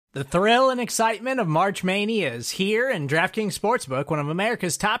The thrill and excitement of March Mania is here, and DraftKings Sportsbook, one of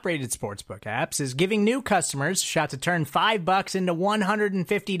America's top-rated sportsbook apps, is giving new customers a shot to turn $5 into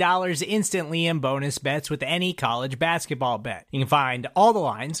 $150 instantly in bonus bets with any college basketball bet. You can find all the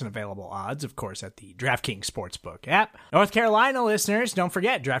lines and available odds, of course, at the DraftKings Sportsbook app. North Carolina listeners, don't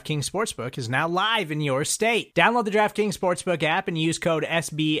forget, DraftKings Sportsbook is now live in your state. Download the DraftKings Sportsbook app and use code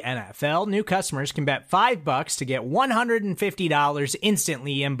SBNFL. New customers can bet $5 to get $150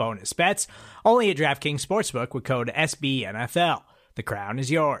 instantly in bonus bets, only at DraftKings Sportsbook with code SBNFL. The crown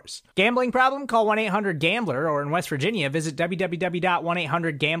is yours. Gambling problem? Call 1-800-GAMBLER, or in West Virginia, visit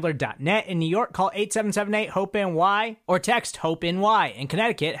www.1800gambler.net. In New York, call 8778-HOPE-NY or text HOPE-NY. In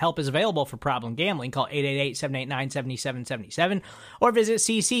Connecticut, help is available for problem gambling. Call 888-789-7777 or visit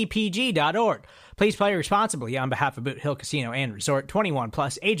ccpg.org. Please play responsibly on behalf of Boot Hill Casino and Resort. 21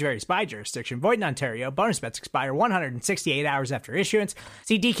 plus, age varies by jurisdiction. Void in Ontario. Bonus bets expire 168 hours after issuance.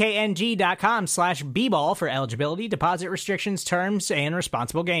 See dkng.com/bball for eligibility, deposit restrictions, terms, and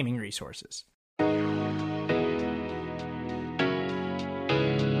responsible gaming resources.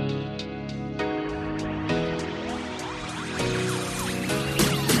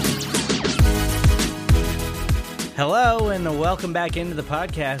 Hello, and welcome back into the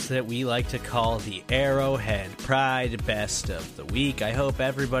podcast that we like to call the Arrowhead Pride Best of the Week. I hope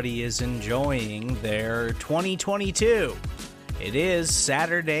everybody is enjoying their 2022. It is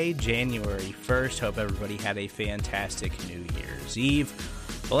Saturday, January 1st. Hope everybody had a fantastic New Year's Eve.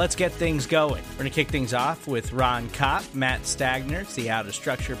 Well, let's get things going. We're going to kick things off with Ron Kopp, Matt Stagner. It's the Out of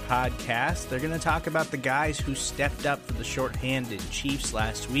Structure podcast. They're going to talk about the guys who stepped up for the shorthanded Chiefs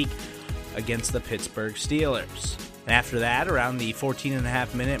last week against the Pittsburgh Steelers. And after that, around the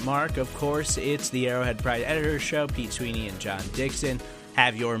 14.5-minute mark, of course, it's the Arrowhead Pride Editors Show. Pete Sweeney and John Dixon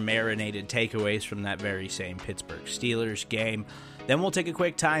have your marinated takeaways from that very same Pittsburgh Steelers game. Then we'll take a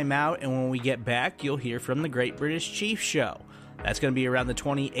quick time out, and when we get back, you'll hear from the Great British Chiefs Show. That's going to be around the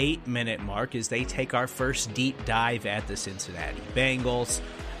 28-minute mark as they take our first deep dive at the Cincinnati Bengals.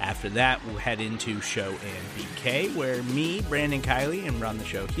 After that, we'll head into Show and BK, where me, Brandon Kiley, and Run the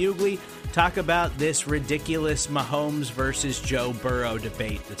Show Hughley talk about this ridiculous Mahomes versus Joe Burrow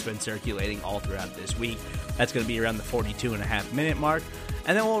debate that's been circulating all throughout this week. That's going to be around the 42.5-minute mark.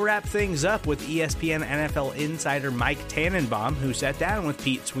 And then we'll wrap things up with ESPN NFL Insider Mike Tannenbaum, who sat down with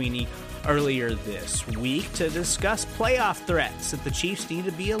Pete Sweeney earlier this week to discuss playoff threats that the Chiefs need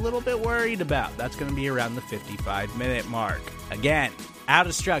to be a little bit worried about. That's going to be around the 55-minute mark. Again, Out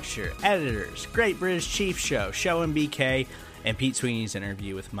of Structure, Editors, Great British Chiefs Show, Show and BK, and Pete Sweeney's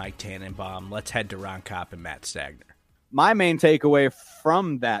interview with Mike Tannenbaum. Let's head to Ron Kopp and Matt Stagner. My main takeaway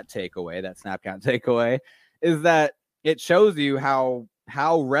from that snap count takeaway, is that it shows you how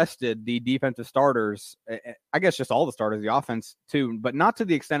rested the defensive starters, I guess just all the starters, the offense too, but not to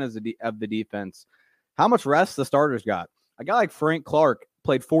the extent of the defense, how much rest the starters got. A guy like Frank Clark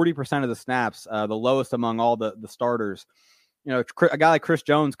played 40% of the snaps, the lowest among all the starters. You know, a guy like Chris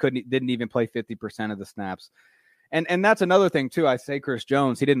Jones didn't even play 50% of the snaps. And that's another thing too. I say Chris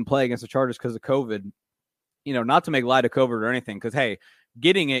Jones, he didn't play against the Chargers because of COVID. You know, not to make light of COVID or anything, because hey,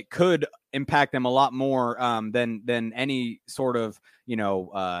 getting it could impact them a lot more than any sort of,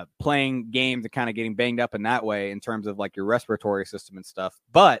 playing games and kind of getting banged up in that way in terms of like your respiratory system and stuff.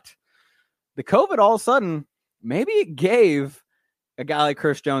 But the COVID all of a sudden, maybe it gave a guy like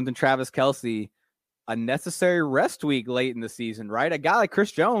Chris Jones and Travis Kelce a necessary rest week late in the season, right? A guy like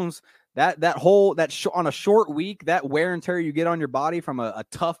Chris Jones, on a short week, that wear and tear you get on your body from a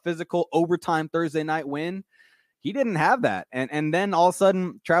tough physical overtime Thursday night win, he didn't have that. And then all of a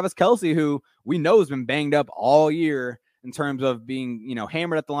sudden, Travis Kelce, who we know has been banged up all year in terms of being,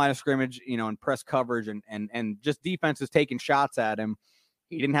 hammered at the line of scrimmage, in press coverage and just defenses taking shots at him,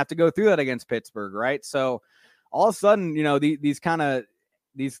 he didn't have to go through that against Pittsburgh, right? So all of a sudden, these kind of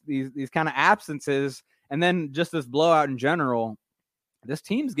absences, and then just this blowout in general, this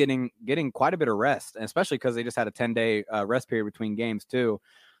team's getting quite a bit of rest, especially because they just had a 10-day rest period between games too.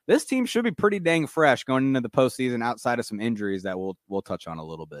 This team should be pretty dang fresh going into the postseason outside of some injuries that we'll touch on a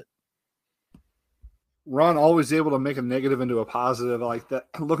little bit. Ron always able to make a negative into a positive like that.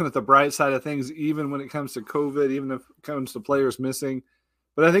 Looking at the bright side of things, even when it comes to COVID, even if it comes to players missing.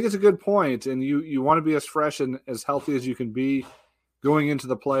 But I think it's a good point, and you want to be as fresh and as healthy as you can be going into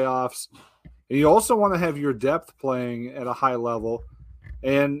the playoffs. And you also want to have your depth playing at a high level.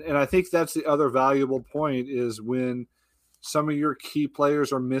 And I think that's the other valuable point is when some of your key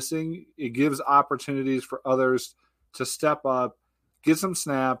players are missing, it gives opportunities for others to step up, get some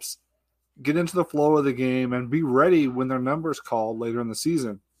snaps, get into the flow of the game, and be ready when their number's called later in the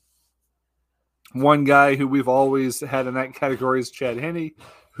season. One guy who we've always had in that category is Chad Henne.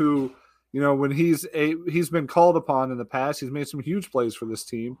 who, when he's been called upon in the past, he's made some huge plays for this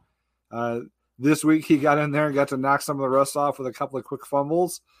team. This week he got in there and got to knock some of the rust off with a couple of quick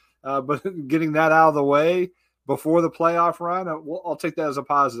fumbles. But getting that out of the way before the playoff run, I'll take that as a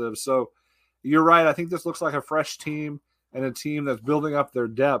positive. So you're right. I think this looks like a fresh team and a team that's building up their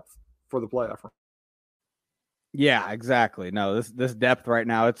depth for the playoff run. Yeah, exactly. No, this depth right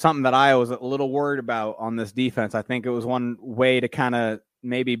now, it's something that I was a little worried about on this defense. I think it was one way to kind of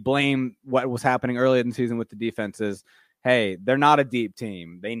maybe blame what was happening earlier in the season with the defense is, hey, they're not a deep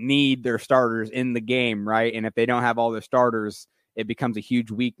team. They need their starters in the game, right? And if they don't have all their starters, it becomes a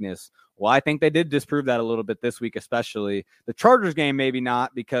huge weakness. Well, I think they did disprove that a little bit this week, especially. The Chargers game, maybe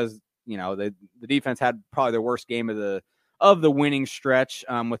not, because, the defense had probably their worst game of the winning stretch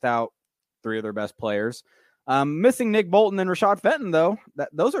without three of their best players. Missing Nick Bolton and Rashad Fenton, though,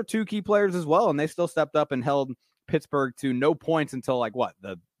 those are two key players as well, and they still stepped up and held Pittsburgh to no points until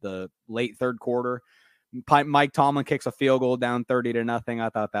the late third quarter. Mike Tomlin kicks a field goal down 30-0. I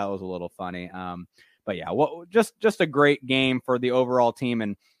thought that was a little funny. But yeah, just a great game for the overall team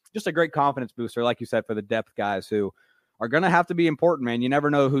and just a great confidence booster, like you said, for the depth guys who are going to have to be important, man. You never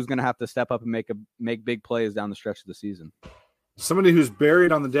know who's going to have to step up and make big plays down the stretch of the season. Somebody who's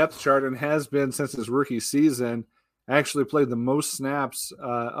buried on the depth chart and has been since his rookie season, actually played the most snaps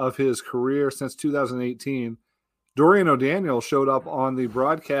of his career since 2018. Dorian O'Daniel showed up on the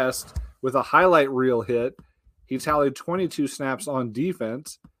broadcast with a highlight reel hit. He tallied 22 snaps on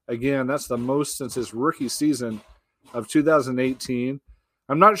defense. Again, that's the most since his rookie season of 2018.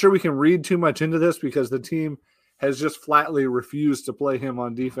 I'm not sure we can read too much into this because the team has just flatly refused to play him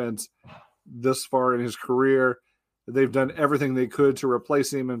on defense this far in his career. They've done everything they could to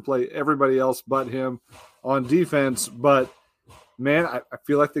replace him and play everybody else but him on defense. But man, I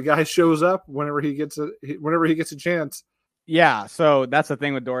feel like the guy shows up whenever he gets a chance. Yeah, so that's the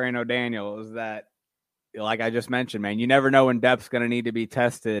thing with Dorian O'Daniel is that, like I just mentioned, man, you never know when depth's going to need to be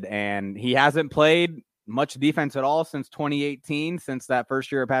tested, and he hasn't played much defense at all since 2018, since that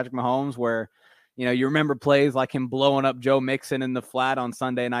first year of Patrick Mahomes, where you remember plays like him blowing up Joe Mixon in the flat on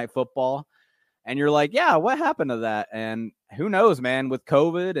Sunday Night Football. And you're like, yeah, what happened to that? And who knows, man, with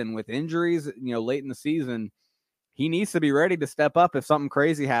COVID and with injuries, late in the season, he needs to be ready to step up if something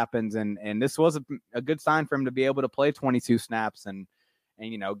crazy happens. And this was a good sign for him to be able to play 22 snaps and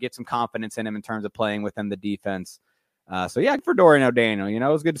get some confidence in him in terms of playing within the defense. So yeah, for Dorian O'Daniel,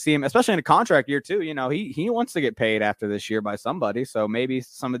 it was good to see him, especially in a contract year too. He wants to get paid after this year by somebody. So maybe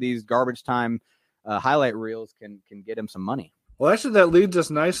some of these garbage time highlight reels can get him some money. Well, actually, that leads us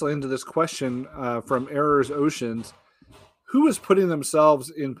nicely into this question from Errors Oceans. Who is putting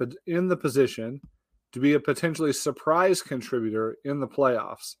themselves in the position to be a potentially surprise contributor in the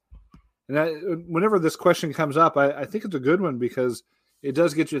playoffs? And whenever this question comes up, I think it's a good one because it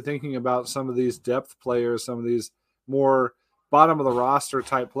does get you thinking about some of these depth players, some of these more bottom of the roster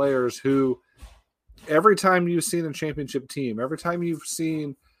type players who every time you've seen a championship team, every time you've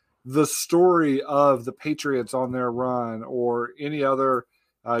seen the story of the Patriots on their run or any other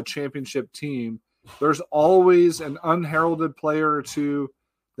championship team, there's always an unheralded player or two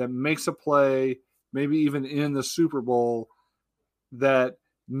that makes a play, maybe even in the Super Bowl, that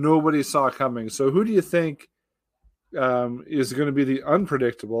nobody saw coming. So who do you think is going to be the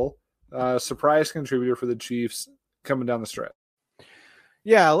unpredictable surprise contributor for the Chiefs coming down the stretch?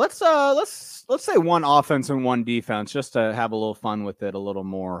 Yeah, let's say one offense and one defense, just to have a little fun with it a little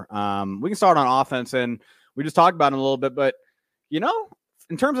more. We can start on offense, and we just talked about it a little bit, but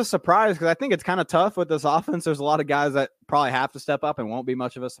in terms of surprise, because I think it's kind of tough with this offense. There's a lot of guys that probably have to step up and won't be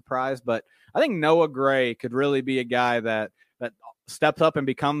much of a surprise, but I think Noah Gray could really be a guy that steps up and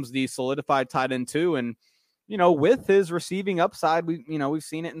becomes the solidified tight end too. And with his receiving upside, we've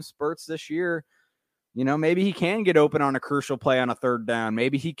seen it in spurts this year. Maybe he can get open on a crucial play on a third down.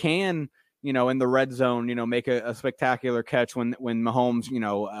 Maybe he can, in the red zone, make a spectacular catch when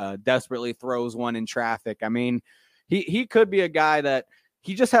Mahomes, desperately throws one in traffic. I mean, he could be a guy that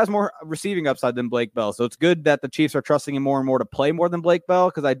he just has more receiving upside than Blake Bell. So it's good that the Chiefs are trusting him more and more to play more than Blake Bell,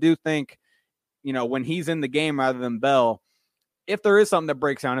 because I do think, when he's in the game rather than Bell, if there is something that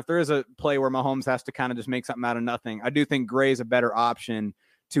breaks down, if there is a play where Mahomes has to kind of just make something out of nothing, I do think Gray's a better option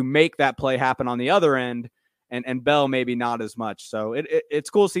to make that play happen on the other end, and Bell maybe not as much. So it's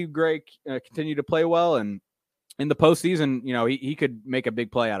cool to see Gray continue to play well, and in the postseason, he could make a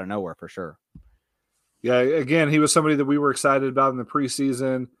big play out of nowhere for sure. Yeah, again, he was somebody that we were excited about in the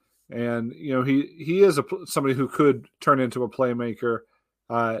preseason, and he is somebody who could turn into a playmaker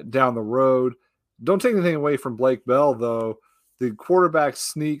down the road. Don't take anything away from Blake Bell, though, the quarterback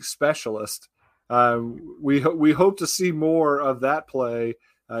sneak specialist. We hope to see more of that play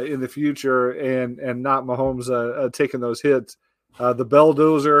in the future, and not Mahomes taking those hits. The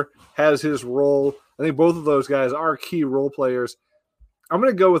Belldozer has his role. I think both of those guys are key role players. I'm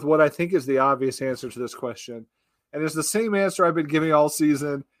going to go with what I think is the obvious answer to this question. And it's the same answer I've been giving all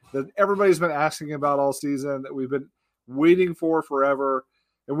season, that everybody's been asking about all season, that we've been waiting for forever.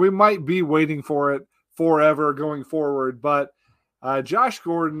 And we might be waiting for it forever going forward. But Josh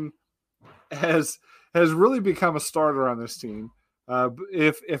Gordon has really become a starter on this team.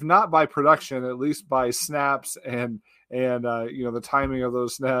 If not by production, at least by snaps and the timing of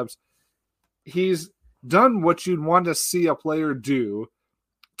those snaps. He's done what you'd want to see a player do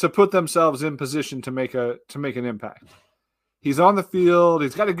to put themselves in position to make an impact. He's on the field.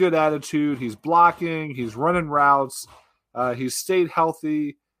 He's got a good attitude. He's blocking. He's running routes. He's stayed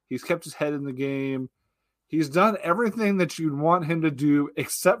healthy. He's kept his head in the game. He's done everything that you'd want him to do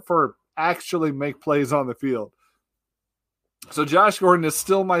except for actually make plays on the field. So Josh Gordon is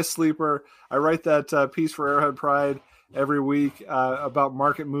still my sleeper. I write that piece for Arrowhead Pride every week about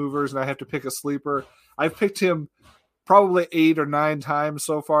market movers, and I have to pick a sleeper. I've picked him probably 8 or 9 times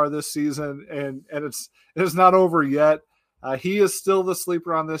so far this season, and it's not over yet. He is still the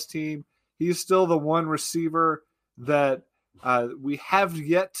sleeper on this team. He's still the one receiver that we have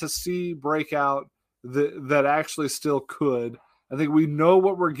yet to see break out that actually still could. I think we know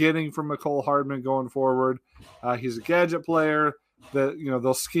what we're getting from McCole Hardman going forward. He's a gadget player that,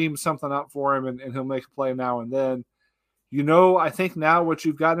 they'll scheme something up for him and he'll make a play now and then. I think now what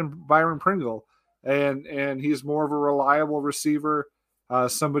you've got in Byron Pringle, and he's more of a reliable receiver,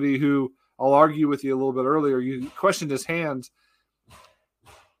 somebody who I'll argue with you a little bit earlier. You questioned his hands.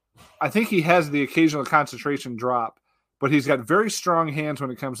 I think he has the occasional concentration drop, but he's got very strong hands when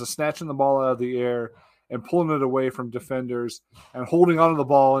it comes to snatching the ball out of the air and pulling it away from defenders and holding onto the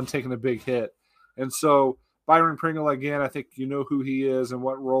ball and taking a big hit. And so Byron Pringle, again, I think you know who he is and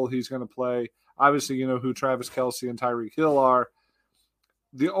what role he's going to play. Obviously, you know who Travis Kelce and Tyreek Hill are.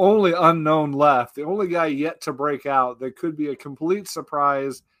 The only unknown left, the only guy yet to break out that could be a complete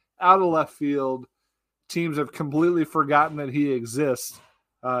surprise out of left field, teams have completely forgotten that he exists,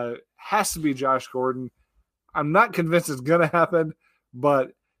 has to be Josh Gordon. I'm not convinced it's going to happen,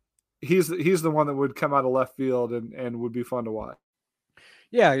 but he's the one that would come out of left field and would be fun to watch.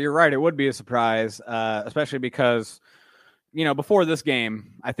 Yeah, you're right. It would be a surprise, especially because, before this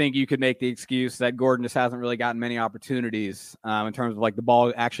game, I think you could make the excuse that Gordon just hasn't really gotten many opportunities in terms of like the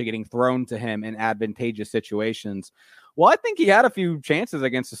ball actually getting thrown to him in advantageous situations. Well, I think he had a few chances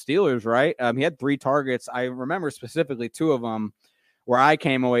against the Steelers, right? He had 3 targets. I remember specifically 2 of them where I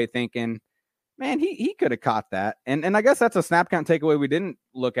came away thinking, man, he could have caught that. And I guess that's a snap count takeaway we didn't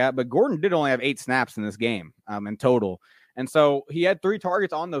look at, but Gordon did only have 8 snaps in this game in total. And so he had 3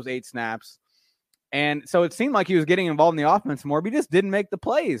 targets on those 8 snaps. And so it seemed like he was getting involved in the offense more, but he just didn't make the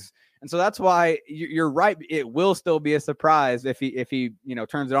plays. And so that's why you're right. It will still be a surprise if he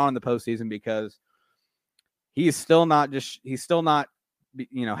turns it on in the postseason, because he's still not,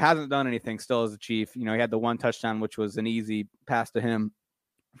 hasn't done anything still as a Chief. He had the 1 touchdown, which was an easy pass to him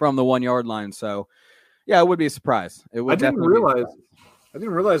from the 1-yard line. So yeah, it would be a surprise. It would. I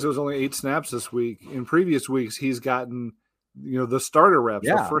didn't realize it was only 8 snaps this week. In previous weeks, he's gotten, the starter reps,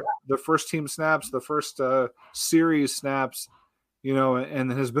 the first team snaps, the first series snaps,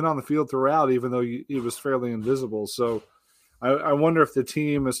 and has been on the field throughout, even though he was fairly invisible. So I wonder if the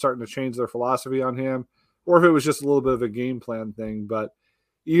team is starting to change their philosophy on him, or if it was just a little bit of a game plan thing. But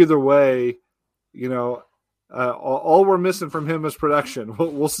either way, all we're missing from him is production.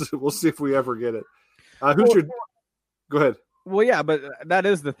 We'll see if we ever get it. Go ahead. Well, yeah, but that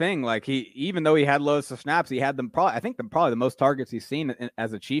is the thing. Like even though he had loads of snaps, he had them probably the most targets he's seen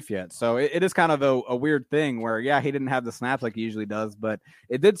as a Chief yet. So it is kind of a weird thing where, yeah, he didn't have the snaps like he usually does, but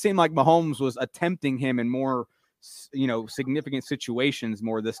it did seem like Mahomes was attempting him in more, significant situations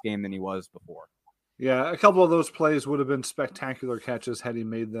more this game than he was before. Yeah, a couple of those plays would have been spectacular catches had he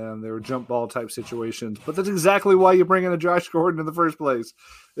made them. They were jump ball type situations, but that's exactly why you bring in a Josh Gordon in the first place,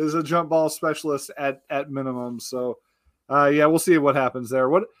 is a jump ball specialist at minimum. So, we'll see what happens there.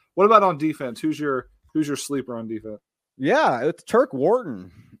 What about on defense? Who's your sleeper on defense? Yeah, it's Turk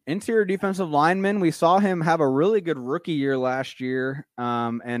Wharton, interior defensive lineman. We saw him have a really good rookie year last year.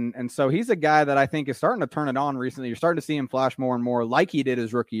 And so he's a guy that I think is starting to turn it on recently. You're starting to see him flash more and more like he did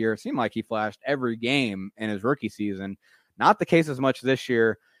his rookie year. It seemed like he flashed every game in his rookie season. Not the case as much this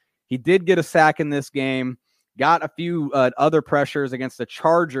year. He did get a sack in this game, got a few other pressures against the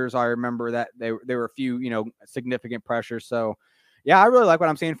Chargers. I remember that there were a few, significant pressures. So yeah, I really like what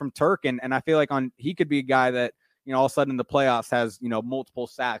I'm seeing from Turk. And I feel like he could be a guy that, all of a sudden in the playoffs has, multiple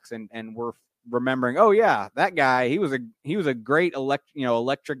sacks and we're remembering, oh yeah, that guy, he was a great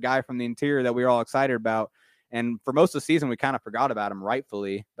electric guy from the interior that we were all excited about. And for most of the season, we kind of forgot about him,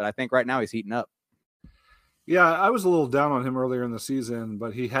 rightfully. But I think right now he's heating up. Yeah, I was a little down on him earlier in the season,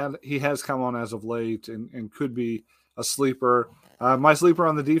 but he has come on as of late and could be a sleeper. My sleeper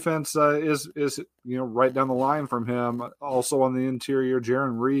on the defense is right down the line from him. Also on the interior,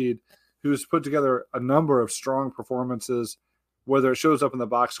 Jaron Reed, who's put together a number of strong performances, whether it shows up in the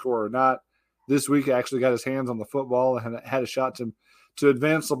box score or not. This week, he actually got his hands on the football and had a shot to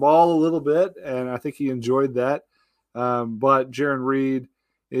advance the ball a little bit, and I think he enjoyed that. But Jaron Reed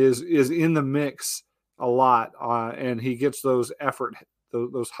is in the mix a lot, and he gets those effort,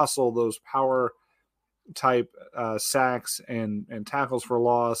 those hustle, those power type sacks and tackles for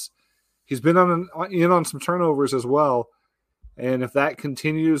loss. He's been on some turnovers as well, and if that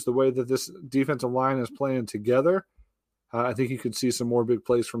continues the way that this defensive line is playing together, I think you could see some more big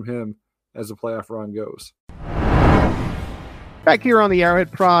plays from him as the playoff run goes. Back here on the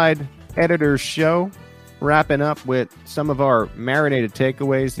Arrowhead Pride Editors Show, wrapping up with some of our marinated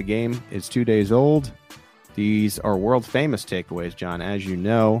takeaways. The game is 2 days old. These are world-famous takeaways, John. As you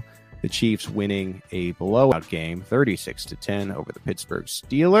know, the Chiefs winning a blowout game, 36-10 over the Pittsburgh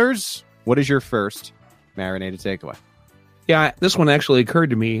Steelers. What is your first marinated takeaway? Yeah, this one actually occurred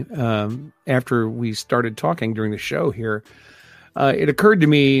to me after we started talking during the show here. It occurred to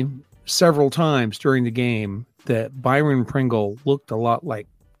me several times during the game that Byron Pringle looked a lot like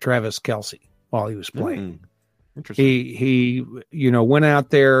Travis Kelce while he was playing. Interesting. He went out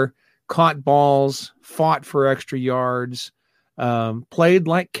there, caught balls, fought for extra yards, played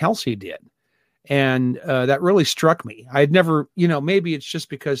like Kelce did. And that really struck me. I'd never, maybe it's just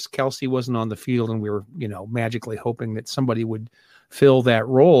because Kelce wasn't on the field and we were, magically hoping that somebody would fill that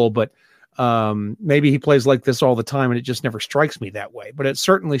role. But maybe he plays like this all the time and it just never strikes me that way. But it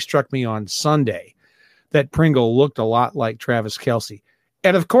certainly struck me on Sunday that Pringle looked a lot like Travis Kelce.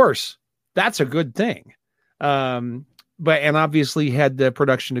 And of course, that's a good thing. And obviously had the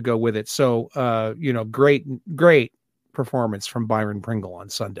production to go with it. So, great performance from Byron Pringle on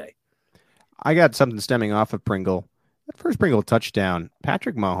Sunday. I got something stemming off of Pringle. That first Pringle touchdown,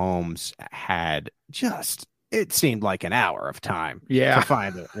 Patrick Mahomes had it seemed like an hour of time to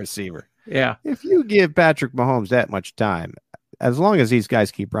find the receiver. Yeah. If you give Patrick Mahomes that much time, as long as these guys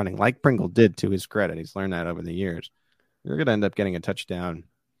keep running, like Pringle did, to his credit, he's learned that over the years, you're going to end up getting a touchdown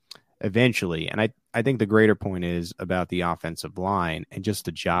eventually. And I think the greater point is about the offensive line and just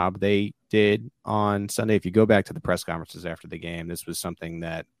the job they did on Sunday. If you go back to the press conferences after the game, this was something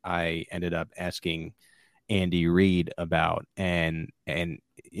that I ended up asking Andy Reid about. And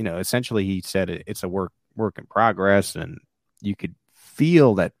essentially he said it's a work in progress, and you could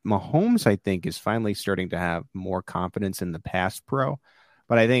feel that Mahomes, I think, is finally starting to have more confidence in the pass pro.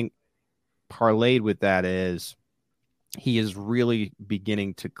 But I think parlayed with that is he is really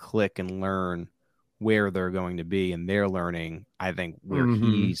beginning to click and learn where they're going to be, and they're learning, I think, where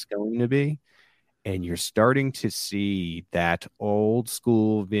he's going to be. And you're starting to see that old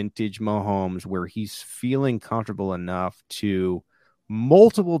school vintage Mahomes where he's feeling comfortable enough to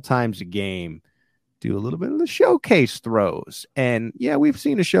multiple times a game do a little bit of the showcase throws. And yeah, we've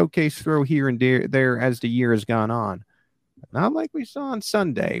seen a showcase throw here and there as the year has gone on. But not like we saw on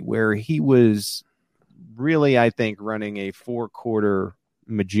Sunday, where he was really, I think, running a 4-quarter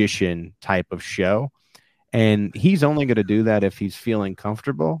magician type of show. And he's only going to do that if he's feeling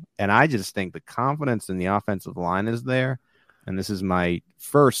comfortable. And I just think the confidence in the offensive line is there. And this is my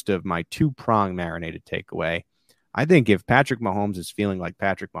first of my 2-prong marinated takeaway. I think if Patrick Mahomes is feeling like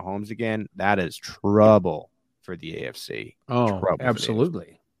Patrick Mahomes again, that is trouble for the AFC. Oh,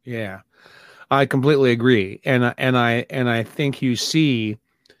 absolutely. Yeah, I completely agree. And I think you see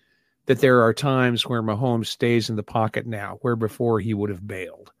that there are times where Mahomes stays in the pocket now, where before he would have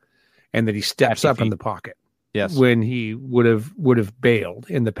bailed, and that he steps up in the pocket. Yes, when he would have bailed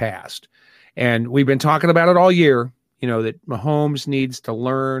in the past. And we've been talking about it all year, that Mahomes needs to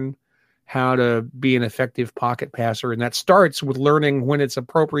learn how to be an effective pocket passer. And that starts with learning when it's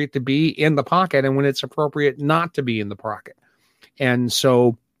appropriate to be in the pocket and when it's appropriate not to be in the pocket. And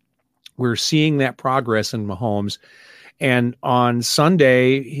so we're seeing that progress in Mahomes. And on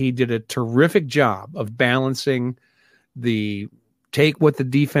Sunday, he did a terrific job of balancing the take what the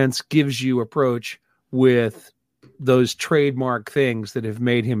defense gives you approach with those trademark things that have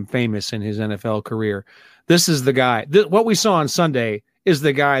made him famous in his NFL career. This is the guy. What we saw on Sunday is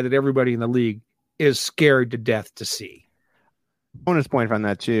the guy that everybody in the league is scared to death to see. Bonus point from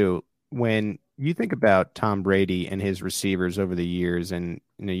that too. When you think about Tom Brady and his receivers over the years, and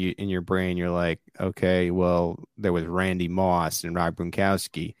you, in your brain, you're like, okay, well, there was Randy Moss and Rob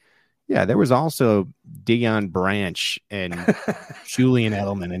Gronkowski. Yeah, there was also Deion Branch and Julian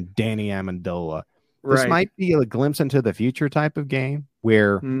Edelman and Danny Amendola. This might be a glimpse into the future type of game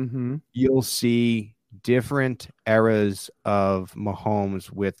where you'll see different eras of Mahomes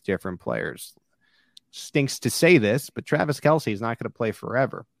with different players. Stinks to say this, but Travis Kelce is not going to play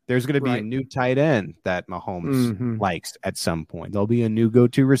forever. There's going to be a new tight end that Mahomes likes at some point. There'll be a new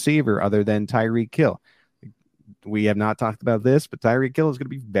go-to receiver other than Tyreek Hill. We have not talked about this, but Tyreek Hill is going to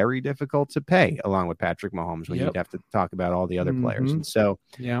be very difficult to pay along with Patrick Mahomes when you'd have to talk about all the other players. And so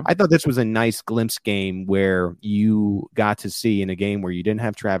I thought this was a nice glimpse game where you got to see in a game where you didn't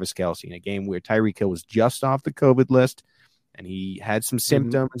have Travis Kelce, in a game where Tyreek Hill was just off the COVID list and he had some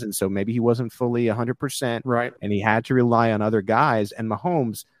symptoms. And so maybe he wasn't fully 100%. Right. And he had to rely on other guys. And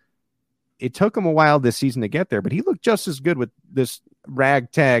Mahomes, it took him a while this season to get there, but he looked just as good with this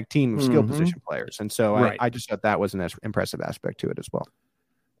ragtag team of skill position players. And so I just thought that was an impressive aspect to it as well.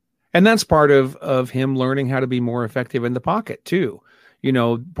 And that's part of him learning how to be more effective in the pocket too. You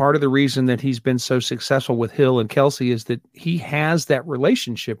know, part of the reason that he's been so successful with Hill and Kelce is that he has that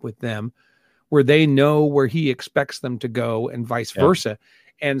relationship with them where they know where he expects them to go and vice versa.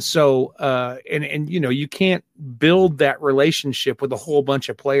 And so, and you know, you can't build that relationship with a whole bunch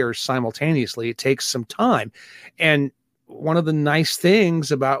of players simultaneously. It takes some time. And one of the nice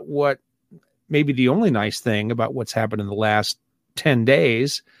things about maybe the only nice thing about what's happened in the last 10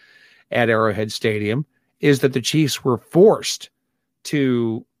 days at Arrowhead Stadium is that the Chiefs were forced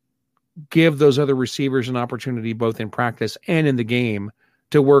to give those other receivers an opportunity, both in practice and in the game,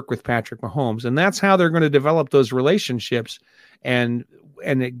 to work with Patrick Mahomes. And that's how they're going to develop those relationships. And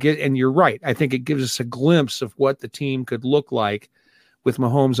you're right. I think it gives us a glimpse of what the team could look like with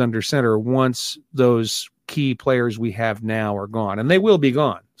Mahomes under center once those key players we have now are gone. And they will be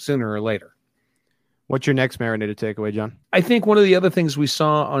gone sooner or later. What's your next marinated takeaway, John? I think one of the other things we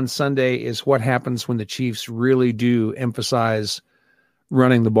saw on Sunday is what happens when the Chiefs really do emphasize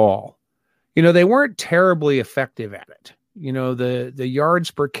running the ball. You know, they weren't terribly effective at it. You know, the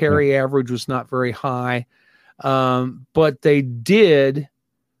yards per carry average was not very high. But they did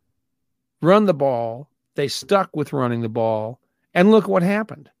run the ball. They stuck with running the ball. And look what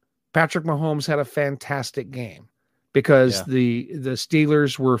happened. Patrick Mahomes had a fantastic game because the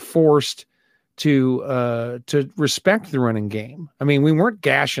Steelers were forced to respect the running game. I mean, we weren't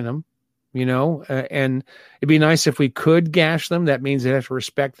gashing them, you know, and it'd be nice if we could gash them. That means they have to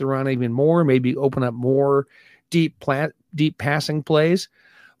respect the run even more, maybe open up more deep passing plays.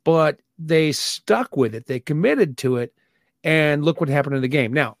 But they stuck with it. They committed to it. And look what happened in the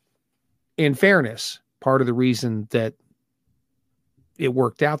game. Now, in fairness, part of the reason that it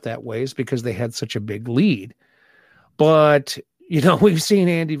worked out that way is because they had such a big lead. But, you know, we've seen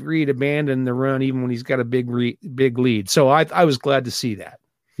Andy Reid abandon the run even when he's got a big lead. So I was glad to see that.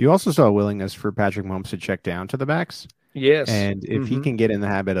 You also saw a willingness for Patrick Mahomes to check down to the backs. Yes. And if he can get in the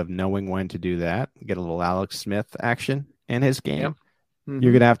habit of knowing when to do that, get a little Alex Smith action in his game,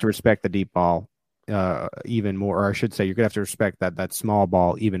 you're going to have to respect the deep ball even more. Or I should say, you're going to have to respect that small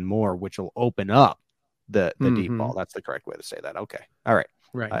ball even more, which will open up the deep ball. That's the correct way to say that. Okay. All right.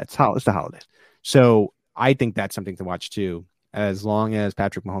 Right. It's the holidays. So I think that's something to watch too. As long as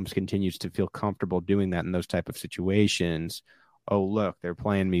Patrick Mahomes continues to feel comfortable doing that in those type of situations. Oh, look, they're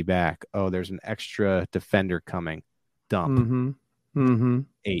playing me back. Oh, there's an extra defender coming. Dump. 8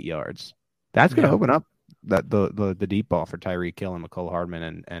 yards. That's going to open up the deep ball for Tyreek Hill and McCole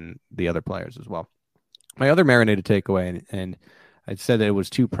Hardman and the other players as well. My other marinated takeaway, and I said that it was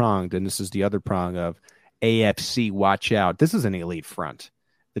two-pronged, and this is the other prong of AFC watch out. This is an elite front.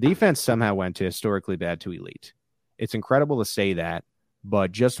 The defense somehow went to historically bad to elite. It's incredible to say that,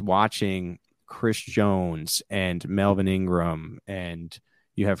 but just watching Chris Jones and Melvin Ingram, and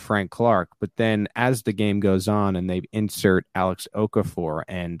you have Frank Clark, but then as the game goes on and they insert Alex Okafor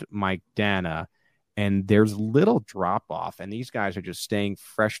and Mike Dana, and there's little drop off, and these guys are just staying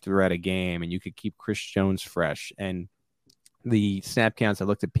fresh throughout a game, and you could keep Chris Jones fresh. And the snap counts, I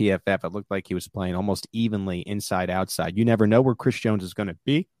looked at PFF, it looked like he was playing almost evenly inside outside. You never know where Chris Jones is going to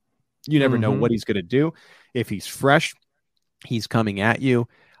be. You never know what he's going to do. If he's fresh, he's coming at you.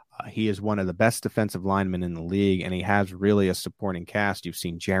 He is one of the best defensive linemen in the league, and he has really a supporting cast. You've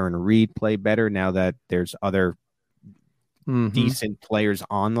seen Jaron Reed play better now that there's other decent players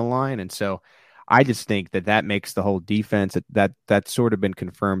on the line. And so I just think that makes the whole defense that's sort of been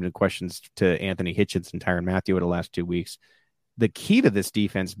confirmed in questions to Anthony Hitchens and Tyrann Mathieu in the last 2 weeks. The key to this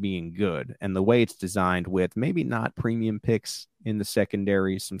defense being good and the way it's designed with maybe not premium picks in the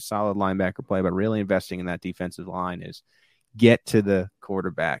secondary, some solid linebacker play, but really investing in that defensive line is get to the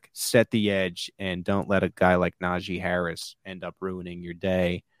quarterback, set the edge, and don't let a guy like Najee Harris end up ruining your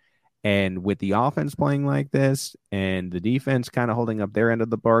day. And with the offense playing like this and the defense kind of holding up their end of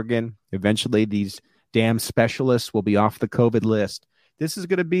the bargain, eventually these damn specialists will be off the COVID list. This is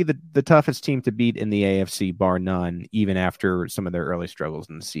going to be the toughest team to beat in the AFC, bar none, even after some of their early struggles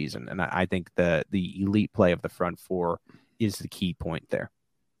in the season. And I think the elite play of the front four is the key point there.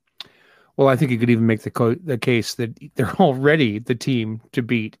 Well, I think you could even make the case that they're already the team to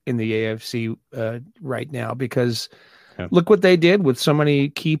beat in the AFC right now, because look what they did with so many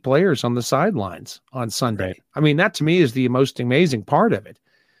key players on the sidelines on Sunday. Right. I mean, that to me is the most amazing part of it.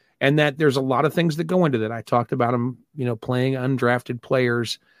 And that there's a lot of things that go into that. I talked about them, playing undrafted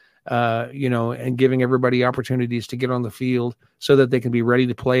players, and giving everybody opportunities to get on the field so that they can be ready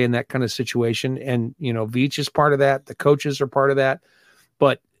to play in that kind of situation. And, Veach is part of that. The coaches are part of that.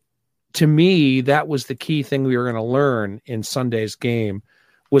 But to me, that was the key thing we were going to learn in Sunday's game,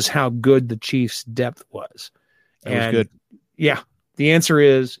 was how good the Chiefs' depth was. It was good. Yeah, the answer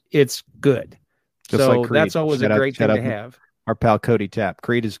is it's good. Just so like Creed. That's always a great thing to have. Our pal Cody Tapp.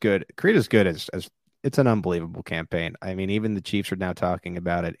 Creed is good. Creed is good as it's an unbelievable campaign. I mean, even the Chiefs are now talking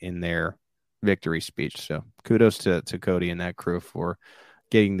about it in their victory speech. So kudos to Cody and that crew for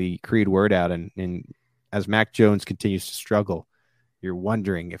getting the Creed word out. And as Mac Jones continues to struggle, you're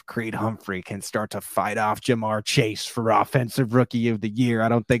wondering if Creed Humphrey can start to fight off Jamar Chase for Offensive Rookie of the Year. I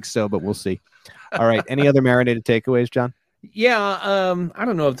don't think so, but we'll see. All right. Any other marinated takeaways, John? Yeah, I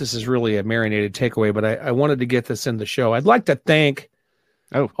don't know if this is really a marinated takeaway, but I wanted to get this in the show. I'd like to thank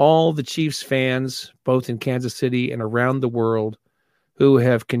all the Chiefs fans, both in Kansas City and around the world, who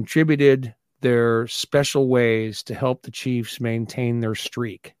have contributed their special ways to help the Chiefs maintain their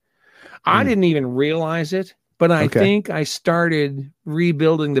streak. I didn't even realize it, but I think I started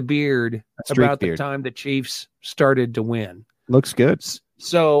rebuilding the beard about the time the Chiefs started to win. Looks good.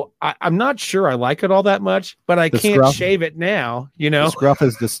 So I'm not sure I like it all that much, but I can't shave it now, The scruff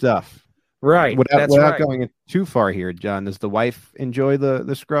is the stuff. Right. Without going too far here, John, does the wife enjoy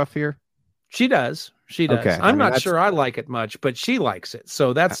the scruff here? She does. Okay. I'm not sure I like it much, but she likes it.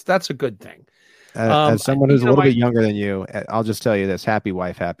 So that's a good thing. As someone who's a little bit younger than you, I'll just tell you this: happy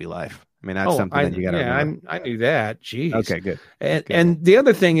wife, happy life. I mean, that's something that you got to remember. I knew that. Jeez. Okay, good. And the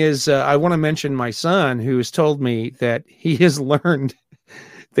other thing is, I want to mention my son, who has told me that he has learned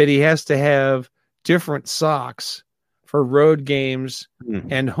that he has to have different socks for road games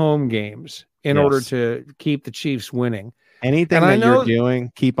and home games in order to keep the Chiefs winning. Anything that you're doing,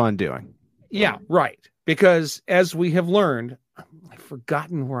 keep on doing. Yeah, right. Because as we have learned, I've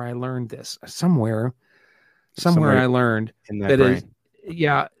forgotten where I learned this. Somewhere I learned in that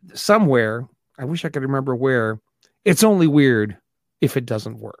brain. Somewhere. I wish I could remember where. It's only weird if it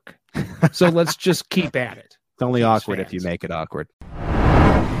doesn't work. So let's just keep at it. It's only awkward if you make it awkward.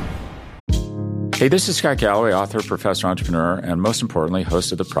 Hey, this is Scott Galloway, author, professor, entrepreneur, and most importantly,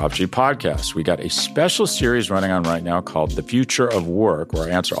 host of the Prop G podcast. We got a special series running on right now called The Future of Work, where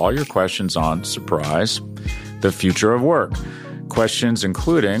I answer all your questions on, surprise, the future of work. Questions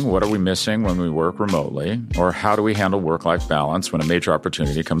including, what are we missing when we work remotely? Or how do we handle work-life balance when a major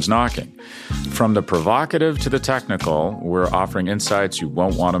opportunity comes knocking? From the provocative to the technical, we're offering insights you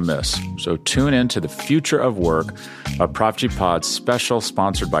won't want to miss. So tune in to The Future of Work, a Prop G Pod special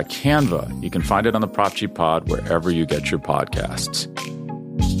sponsored by Canva. You can find it on the Prop G Pod wherever you get your podcasts.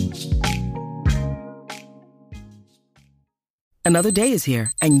 Another day is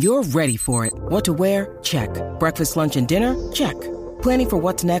here, and you're ready for it. What to wear? Check. Breakfast, lunch, and dinner? Check. Planning for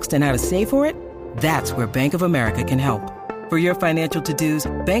what's next and how to save for it? That's where Bank of America can help. For your financial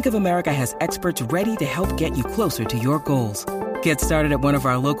to-dos, Bank of America has experts ready to help get you closer to your goals. Get started at one of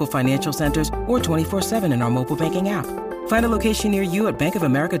our local financial centers or 24/7 in our mobile banking app. Find a location near you at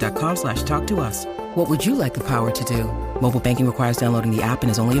bankofamerica.com/talktous. What would you like the power to do? Mobile banking requires downloading the app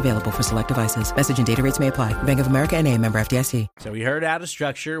and is only available for select devices. Message and data rates may apply. Bank of America N.A., member FDIC. So we heard out of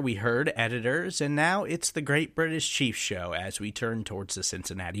structure, we heard editors, and now it's the Great British Chiefs show as we turn towards the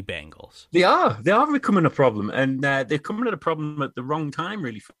Cincinnati Bengals. They are becoming a problem, and they're coming at a problem at the wrong time,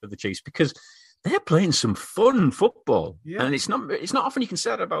 really, for the Chiefs, because they're playing some fun football, and it's not often you can say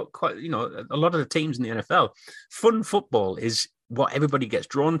that about a lot of the teams in the NFL. Fun football is what everybody gets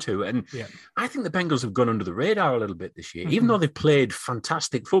drawn to, and I think the Bengals have gone under the radar a little bit this year, even though they've played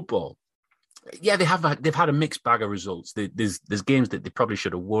fantastic football. Yeah, they've had a mixed bag of results. There's games that they probably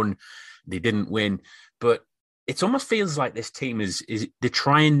should have won, they didn't win, but it almost feels like this team is they're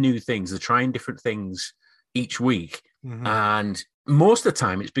trying new things, they're trying different things each week, and most of the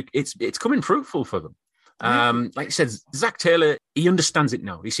time it's coming fruitful for them. Like you said, Zach Taylor, he understands it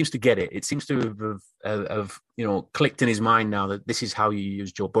now. He seems to get it. It seems to have clicked in his mind now that this is how you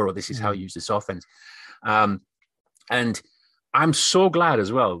use Joe Burrow. This is how you use this offense. And I'm so glad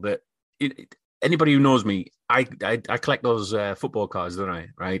as well that anybody who knows me, I collect those football cards, don't I?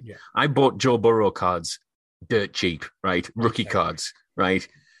 Right. Yeah. I bought Joe Burrow cards dirt cheap, right? Rookie cards, right?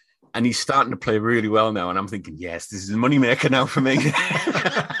 And he's starting to play really well now. And I'm thinking, yes, this is a moneymaker now for me.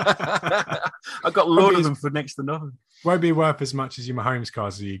 I've got a load of them for next to nothing. Won't be worth as much as your Mahomes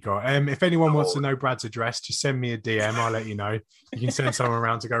cards that you got. If anyone wants to know Brad's address, just send me a DM. I'll let you know. You can send someone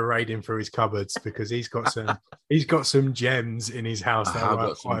around to go raiding through his cupboards because he's got some gems in his house that are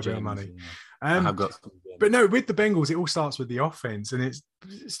worth quite a bit of money. I've got some gems. But no, with the Bengals, it all starts with the offense, and it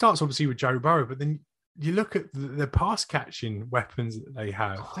starts obviously with Joe Burrow, but then you look at the pass catching weapons that they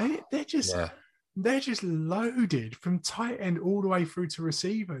have. They're just loaded from tight end all the way through to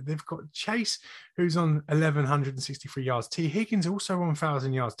receiver. They've got Chase, who's on 1,163 yards. T. Higgins also on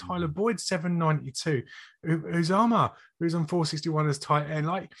 1,000 yards. Tyler Boyd 792. Uzama, who's on 461 as tight end.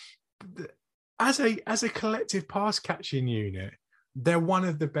 Like as a collective pass catching unit, they're one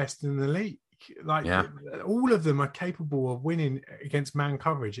of the best in the league. Like all of them are capable of winning against man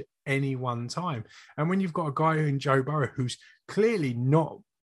coverage at any one time. And when you've got a guy in Joe Burrow who's clearly not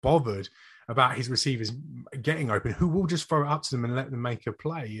bothered about his receivers getting open, who will just throw it up to them and let them make a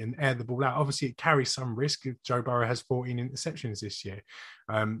play and air the ball out. Obviously, it carries some risk. Joe Burrow has 14 interceptions this year,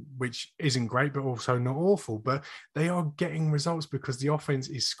 which isn't great, but also not awful. But they are getting results because the offense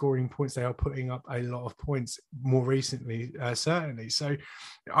is scoring points. They are putting up a lot of points more recently, certainly. So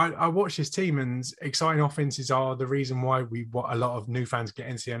I watch this team, and exciting offenses are the reason why a lot of new fans get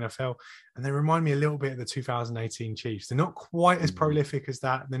into the NFL. And they remind me a little bit of the 2018 Chiefs. They're not quite as prolific as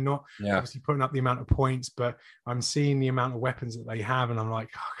that. They're not obviously putting up the amount of points, but I'm seeing the amount of weapons that they have, and I'm like,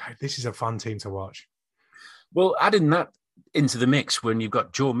 okay, this is a fun team to watch. Well, adding that into the mix when you've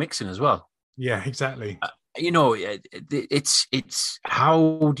got Joe Mixon as well. Yeah, exactly. It's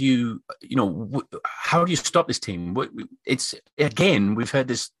how do you stop this team? It's again, we've heard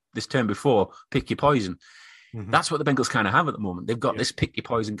this term before, pick your poison. Mm-hmm. That's what the Bengals kind of have at the moment. They've got this pick your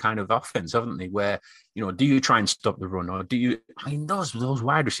poison kind of offense, haven't they? Where, do you try and stop the run, or do you? I mean, those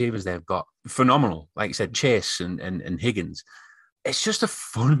wide receivers they've got, phenomenal. Like you said, Chase and Higgins. It's just a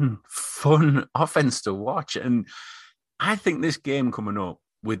fun offense to watch, and I think this game coming up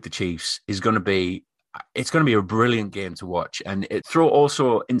with the Chiefs is going to be. It's going to be a brilliant game to watch, and throw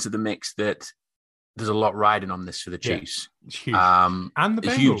also into the mix that there's a lot riding on this for the Chiefs. It's huge. And the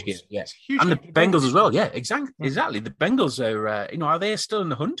Bengals. Huge game, yes. Huge and the Bengals as well. Yeah, exactly. The Bengals are, are they still in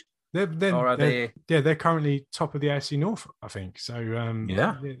the hunt? They're currently top of the AFC North, I think. So,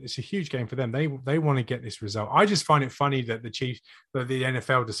 it's a huge game for them. They want to get this result. I just find it funny that the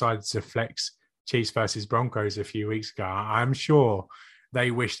NFL decided to flex Chiefs versus Broncos a few weeks ago. I'm sure they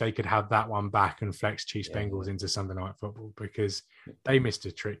wish they could have that one back and flex Chiefs Bengals into Sunday Night Football, because they missed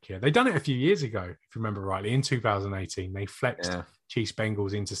a trick here. They've done it a few years ago, if you remember rightly. In 2018, they flexed Chiefs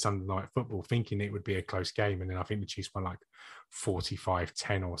Bengals into Sunday Night Football, thinking it would be a close game. And then I think the Chiefs won like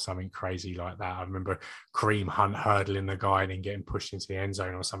 45-10 or something crazy like that. I remember Kareem Hunt hurdling the guy and then getting pushed into the end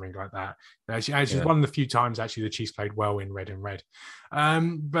zone or something like that. Actually, one of the few times actually the Chiefs played well in red and red.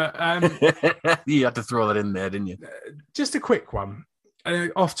 You had to throw that in there, didn't you? Just a quick one.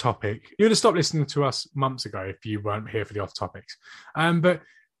 Off topic. You would have stopped listening to us months ago if you weren't here for the off topics. But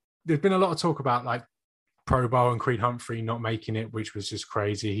there's been a lot of talk about like Pro Bowl and Creed Humphrey not making it, which was just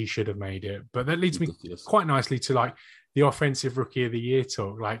crazy. He should have made it. But that leads me quite nicely to like the offensive rookie of the year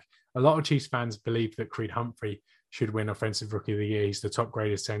talk. Like a lot of Chiefs fans believe that Creed Humphrey should win offensive rookie of the year. He's the top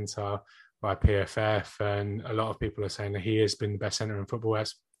graded center by PFF. And a lot of people are saying that he has been the best center in football.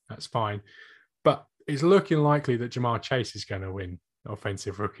 That's fine. But it's looking likely that Jamar Chase is going to win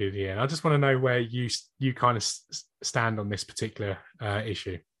offensive rookie of the year. And I just want to know where you kind of stand on this particular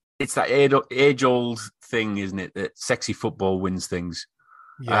issue. It's that age-old thing, isn't it? That sexy football wins things.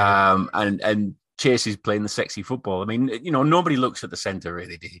 Yeah. And Chase is playing the sexy football. I mean, nobody looks at the center,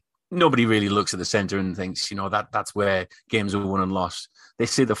 really, do you? Nobody really looks at the center and thinks, that's where games are won and lost. They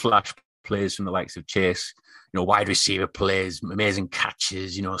see the flash plays from the likes of Chase, wide receiver plays, amazing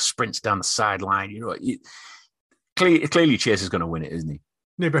catches, sprints down the sideline, Clearly, Chase is going to win it, isn't he?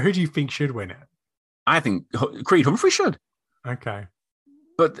 No, but who do you think should win it? I think Creed Humphrey should. Okay.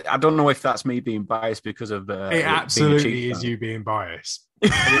 But I don't know if that's me being biased because of... it absolutely is you being biased.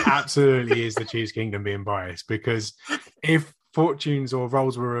 It absolutely is the Chiefs Kingdom being biased, because if fortunes or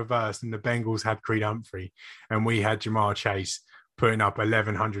roles were reversed and the Bengals had Creed Humphrey and we had Jamar Chase putting up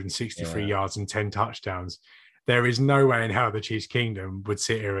 1,163 yards and 10 touchdowns, there is no way in hell the Chiefs Kingdom would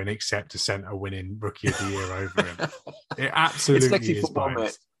sit here and accept a center winning rookie of the year over him. It absolutely is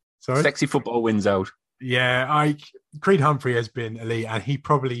biased. Sorry? Sexy football wins out. Yeah, Creed Humphrey has been elite, and he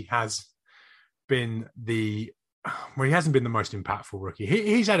probably has been the well, he hasn't been the most impactful rookie.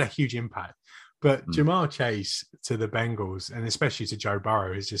 He's had a huge impact, but Jamar Chase to the Bengals, and especially to Joe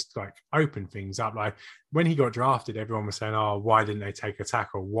Burrow, has just like opened things up. Like when he got drafted, everyone was saying, "Oh, why didn't they take a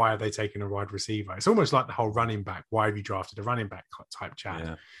tackle? Why are they taking a wide receiver?" It's almost like the whole running back. Why have you drafted a running back type chat?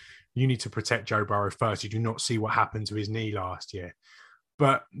 Yeah. You need to protect Joe Burrow first. You do not see what happened to his knee last year.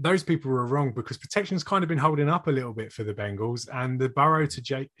 But those people were wrong because protection's kind of been holding up a little bit for the Bengals, and the Burrow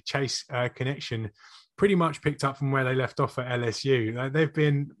to Chase connection pretty much picked up from where they left off at LSU.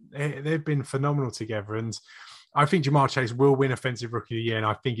 They've been phenomenal together, and I think Jamar Chase will win Offensive Rookie of the Year, and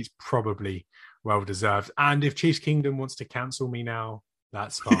I think it's probably well deserved. And if Chiefs Kingdom wants to cancel me now,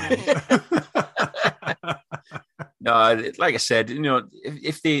 that's fine. No, like I said,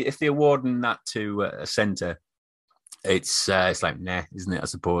 if they're awarding that to a center, it's like nah, isn't it? I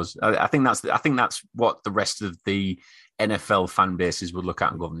suppose. I think that's what the rest of the NFL fan bases would look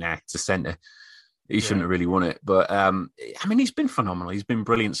at and go, nah, it's a center. He shouldn't have really won it. But, he's been phenomenal. He's been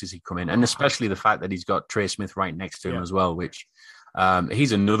brilliant since he come in. And especially the fact that he's got Trey Smith right next to him as well, which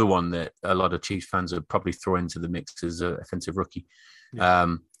he's another one that a lot of Chiefs fans would probably throw into the mix as an offensive rookie.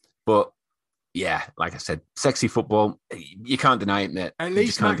 Yeah. But, yeah, like I said, sexy football. You can't deny it, mate. At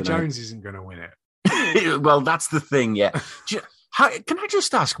least Mac Jones isn't going to win it. Well, that's the thing, yeah. Can I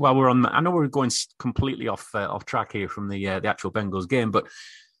just ask while we're on? I know we're going completely off track here from the actual Bengals game, but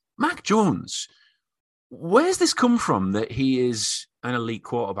Mac Jones, where's this come from that he is an elite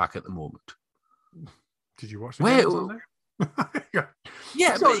quarterback at the moment? Did you watch the games on there?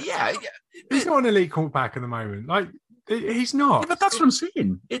 He's not an elite quarterback at the moment. Like he's not. Yeah, but that's what I'm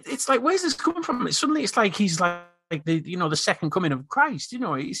saying. It's like where's this coming from? Suddenly it's like he's like the second coming of Christ.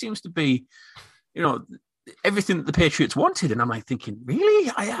 He seems to be. Everything that the Patriots wanted, and I'm like thinking, really?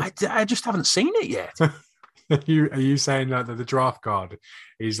 I just haven't seen it yet. Are you saying that the draft card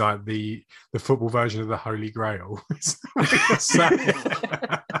is like the football version of the Holy Grail?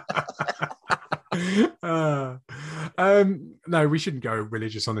 No, we shouldn't go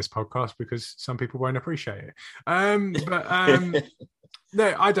religious on this podcast because some people won't appreciate it. No,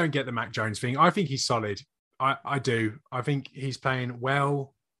 I don't get the Mac Jones thing. I think he's solid. I do. I think he's playing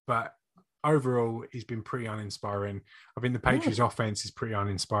well, but overall, he's been pretty uninspiring. I think the Patriots' offense is pretty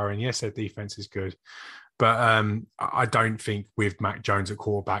uninspiring. Yes, their defense is good, but I don't think with Mac Jones at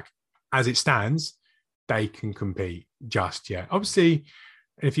quarterback, as it stands, they can compete just yet. Obviously,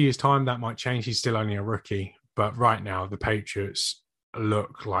 in a few years' time, that might change. He's still only a rookie, but right now, the Patriots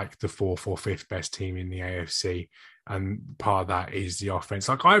look like the fourth or fifth best team in the AFC, and part of that is the offense.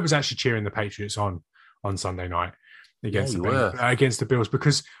 Like I was actually cheering the Patriots on Sunday night against the Bills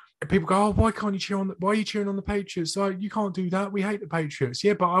because. People go, oh, why can't you cheer on? Why are you cheering on the Patriots? Like, you can't do that. We hate the Patriots.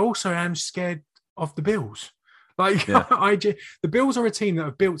 Yeah, but I also am scared of the Bills. Like, the Bills are a team that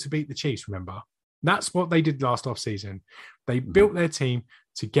are built to beat the Chiefs. Remember, that's what they did last offseason. They built their team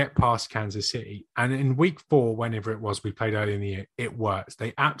to get past Kansas City. And in week 4, whenever it was, we played early in the year, it worked.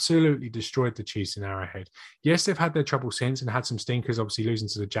 They absolutely destroyed the Chiefs in Arrowhead. Yes, they've had their trouble since and had some stinkers. Obviously, losing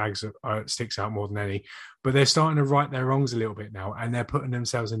to the Jags sticks out more than any. But they're starting to right their wrongs a little bit now, and they're putting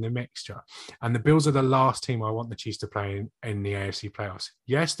themselves in the mixture. And the Bills are the last team I want the Chiefs to play in the AFC playoffs.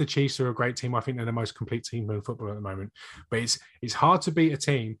 Yes, the Chiefs are a great team. I think they're the most complete team in football at the moment. But it's hard to beat a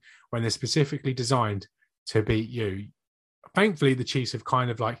team when they're specifically designed to beat you. Thankfully, the Chiefs have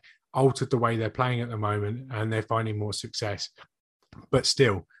kind of like altered the way they're playing at the moment, and they're finding more success. But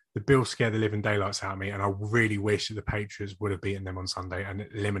still, the Bills scare the living daylights out of me, and I really wish that the Patriots would have beaten them on Sunday and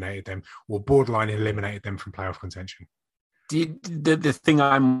eliminated them, or borderline eliminated them from playoff contention. The thing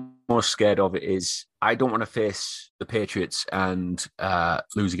I'm most scared of is I don't want to face the Patriots and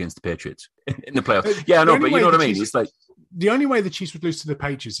lose against the Patriots in the playoffs. Yeah, I know, but you know what I mean? It's like the only way the Chiefs would lose to the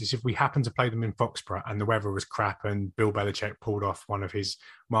Patriots is if we happened to play them in Foxborough and the weather was crap and Bill Belichick pulled off one of his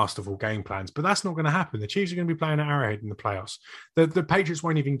masterful game plans. But that's not going to happen. The Chiefs are going to be playing at Arrowhead in the playoffs. The Patriots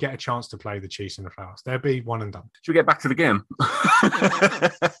won't even get a chance to play the Chiefs in the playoffs. They'll be one and done. Should we get back to the game?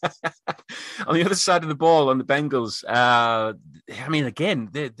 On the other side of the ball, on the Bengals, again,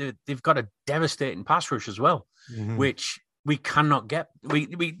 they've got a devastating pass rush as well, which we cannot get.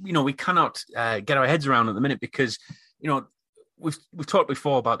 We cannot get our heads around at the minute because. We've talked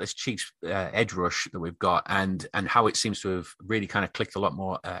before about this Chiefs edge rush that we've got and how it seems to have really kind of clicked a lot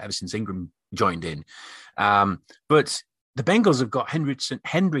more ever since Ingram joined in. But the Bengals have got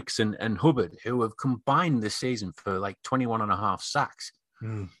Hendrickson and Hubbard, who have combined this season for like 21 and a half sacks.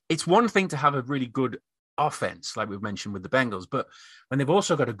 It's one thing to have a really good offense, like we've mentioned with the Bengals, but when they've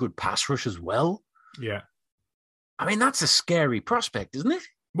also got a good pass rush as well. Yeah. I mean, that's a scary prospect, isn't it?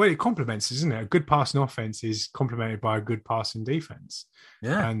 Well, it complements, isn't it? A good passing offense is complemented by a good passing defense.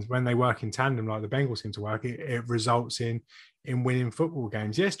 Yeah. And when they work in tandem, like the Bengals seem to work, it results in winning football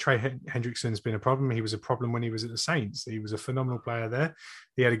games. Yes, Trey Hendrickson's been a problem. He was a problem when he was at the Saints. He was a phenomenal player there.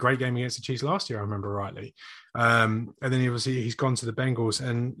 He had a great game against the Chiefs last year, I remember rightly. And then he's gone to the Bengals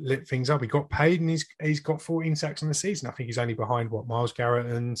and lit things up. He got paid and he's got 14 sacks on the season. I think he's only behind Myles Garrett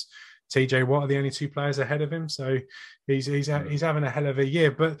and TJ Watt are the only two players ahead of him. So he's having a hell of a year.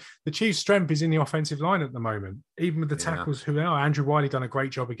 But the Chiefs' strength is in the offensive line at the moment. Even with the tackles who are, Andrew Wiley done a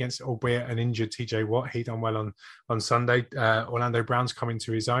great job against, albeit an injured TJ Watt. He done well on Sunday. Orlando Brown's coming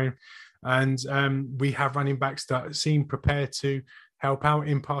to his own. And we have running backs that seem prepared to help out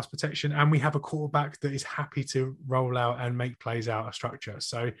in pass protection. And we have a quarterback that is happy to roll out and make plays out of structure.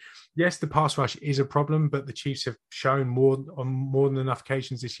 So, yes, the pass rush is a problem, but the Chiefs have shown on more than enough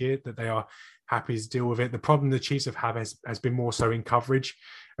occasions this year that they are happy to deal with it. The problem the Chiefs have had has been more so in coverage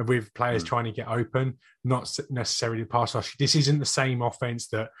and with players trying to get open, not necessarily the pass rush. This isn't the same offense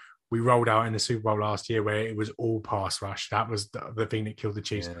that we rolled out in the Super Bowl last year where it was all pass rush. That was the thing that killed the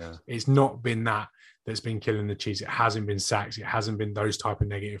Chiefs. Yeah. It's not been that's been killing the Chiefs. It hasn't been sacks. It hasn't been those type of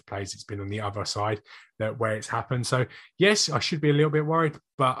negative plays. It's been on the other side where it's happened. So, yes, I should be a little bit worried,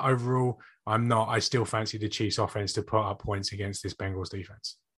 but overall, I'm not. I still fancy the Chiefs offense to put up points against this Bengals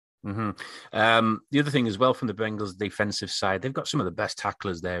defense. Mm-hmm. The other thing as well from the Bengals defensive side, they've got some of the best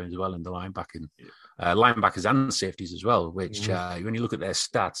tacklers there as well in the linebackers and safeties as well, which when you look at their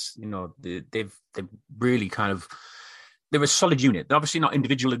stats, they've really kind of, they're a solid unit. They're obviously not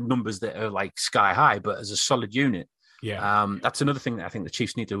individual numbers that are like sky high, but as a solid unit. Yeah. That's another thing that I think the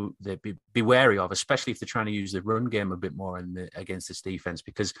Chiefs need to be wary of, especially if they're trying to use the run game a bit more against this defense,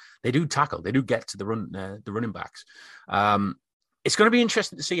 because they do tackle, they do get to the running backs. It's going to be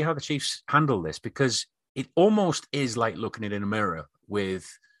interesting to see how the Chiefs handle this, because it almost is like looking at it in a mirror with,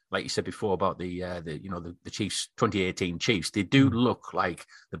 like you said before about the Chiefs, 2018 Chiefs. They do look like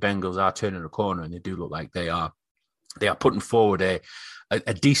the Bengals are turning a corner, and they do look like they are putting forward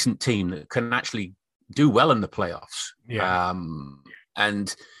a decent team that can actually do well in the playoffs. Yeah.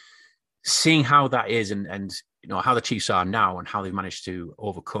 And seeing how that is and how the Chiefs are now and how they've managed to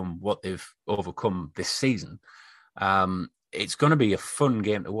overcome what they've overcome this season, it's going to be a fun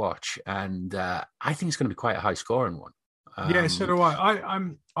game to watch, and I think it's going to be quite a high-scoring one. Yeah, so do I.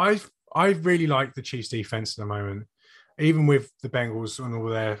 I really like the Chiefs' defense at the moment, even with the Bengals on all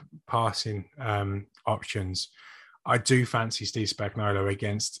their passing options. I do fancy Steve Spagnuolo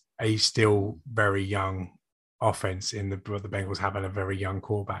against a still very young offense the Bengals have a very young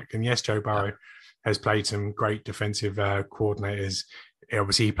quarterback. And yes, Joe Burrow has played some great defensive coordinators.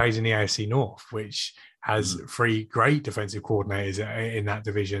 Obviously, he plays in the AFC North, which has three great defensive coordinators in that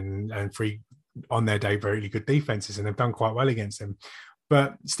division and three on their day very good defenses, and they've done quite well against them.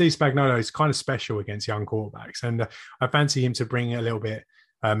 But Steve Spagnuolo is kind of special against young quarterbacks, and I fancy him to bring a little bit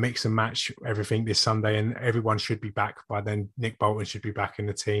mix and match everything this Sunday, and everyone should be back by then. Nick Bolton should be back in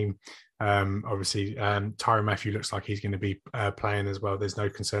the team. Obviously, Tyrann Mathieu looks like he's going to be playing as well. There's no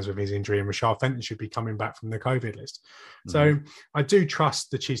concerns with his injury, and Rashard Fenton should be coming back from the COVID list. Mm-hmm. So I do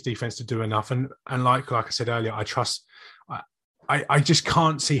trust the Chiefs defense to do enough, and like I said earlier, I trust. I just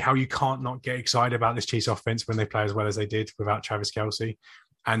can't see how you can't not get excited about this Chiefs offense when they play as well as they did without Travis Kelce.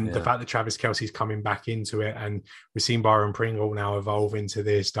 And the fact that Travis Kelce's coming back into it, and we've seen Byron Pringle now evolve into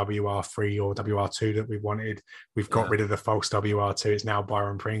this WR3 or WR2 that we wanted. We've got rid of the false WR2. It's now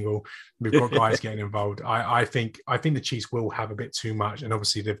Byron Pringle. We've got guys getting involved. I think the Chiefs will have a bit too much, and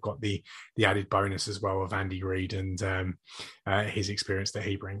obviously they've got the added bonus as well of Andy Reid and his experience that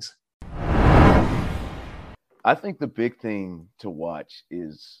he brings. I think the big thing to watch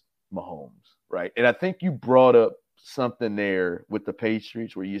is Mahomes, right? And I think you brought up something there with the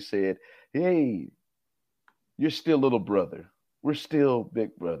Patriots where you said, hey, you're still little brother. We're still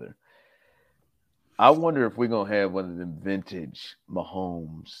big brother. I wonder if we're going to have one of them vintage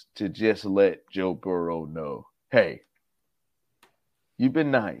Mahomes to just let Joe Burrow know, hey, you've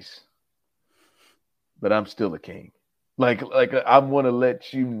been nice, but I'm still a king. Like I want to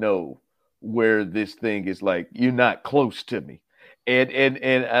let you know where this thing is, like, you're not close to me. And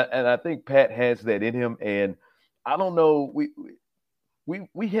I think Pat has that in him. And I don't know,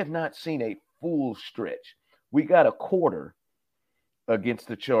 we have not seen a full stretch. We got a quarter against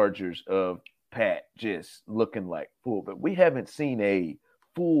the Chargers of Pat just looking like full, but we haven't seen a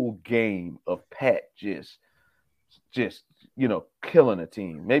full game of Pat just killing a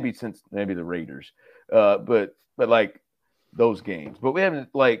team. Maybe since the Raiders, but like those games. But we haven't,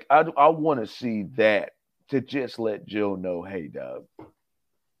 like, I want to see that, to just let Joe know, hey, dog,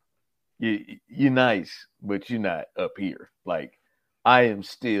 you're nice, but you're not up here. Like, I am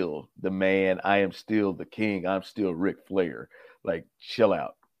still the man. I am still the king. I'm still Ric Flair. Like, chill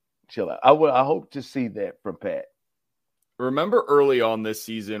out. I hope to see that from Pat. Remember early on this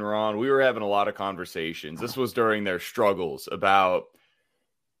season, Ron, we were having a lot of conversations. This was during their struggles about,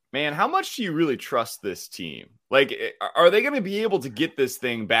 man, how much do you really trust this team? Like, are they going to be able to get this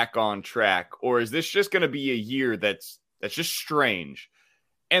thing back on track? Or is this just going to be a year that's just strange?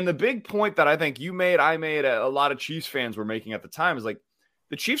 And the big point that I think you made, I made, a lot of Chiefs fans were making at the time is like,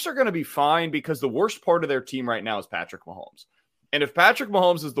 the Chiefs are going to be fine because the worst part of their team right now is Patrick Mahomes. And if Patrick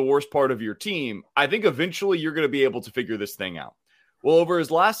Mahomes is the worst part of your team, I think eventually you're going to be able to figure this thing out. Well, over his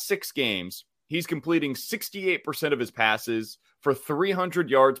last 6 games, he's completing 68% of his passes for 300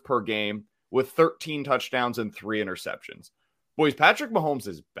 yards per game with 13 touchdowns and 3 interceptions. Boys, Patrick Mahomes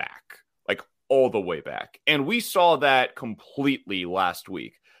is back, like all the way back. And we saw that completely last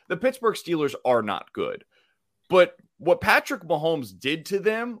week. The Pittsburgh Steelers are not good. But what Patrick Mahomes did to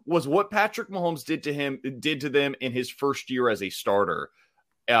them was what Patrick Mahomes did to them in his first year as a starter.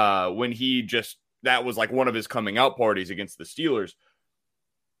 When that was like one of his coming out parties against the Steelers.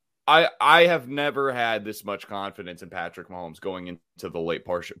 I have never had this much confidence in Patrick Mahomes going into the late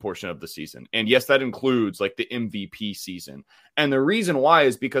portion of the season. And yes, that includes like the MVP season. And the reason why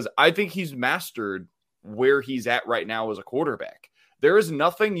is because I think he's mastered where he's at right now as a quarterback. There is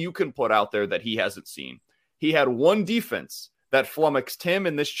nothing you can put out there that he hasn't seen. He had one defense that flummoxed him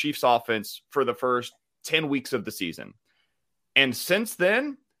in this Chiefs offense for the first 10 weeks of the season. And since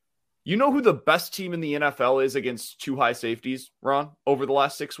then, you know who the best team in the NFL is against 2 high safeties, Ron, over the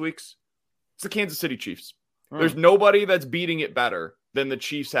last 6 weeks? It's the Kansas City Chiefs. There's nobody that's beating it better than the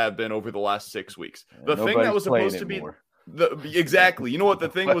Chiefs have been over the last 6 weeks. The thing that was supposed to be exactly. You know what the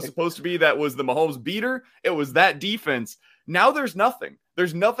thing was supposed to be that was the Mahomes beater? It was that defense. Now there's nothing.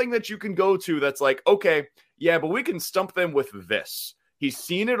 There's nothing that you can go to that's like, okay, yeah, but we can stump them with this. He's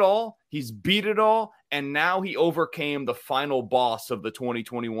seen it all. He's beat it all. And now he overcame the final boss of the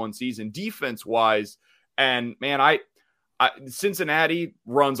 2021 season defense-wise. And, man, Cincinnati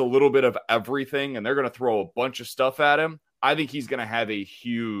runs a little bit of everything, and they're going to throw a bunch of stuff at him. I think he's going to have a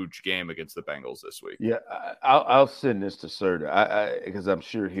huge game against the Bengals this week. Yeah, I'll send this to Serta because I'm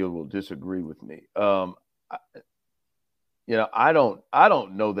sure he will disagree with me. I don't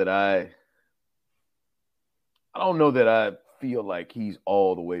know that I feel like he's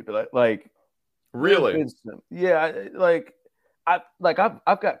all the way, but like really, I've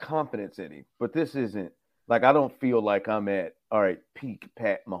got confidence in him, but this isn't like I don't feel like I'm at peak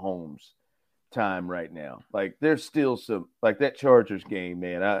Pat Mahomes time right now. Like there's still some like that Chargers game,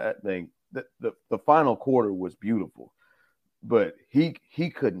 man. I think the final quarter was beautiful, but he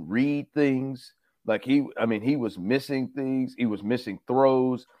couldn't read things. Like he was missing things. He was missing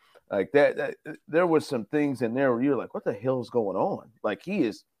throws. Like that there was some things in there where you're like, what the hell is going on? Like he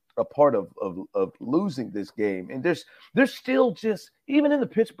is a part of losing this game. And there's still just, even in the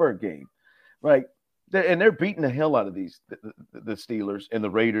Pittsburgh game, right? They're beating the hell out of the Steelers and the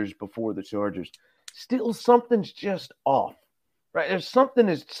Raiders before the Chargers. Still something's just off, right? There's something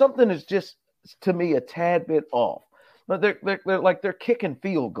is just, to me, a tad bit off. But they're kicking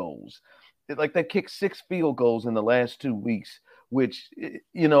field goals. Like they kicked 6 field goals in the last 2 weeks, which,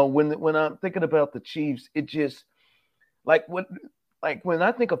 when I'm thinking about the Chiefs, it just when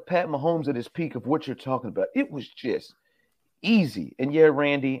I think of Pat Mahomes at his peak of what you're talking about, it was just easy. And yeah,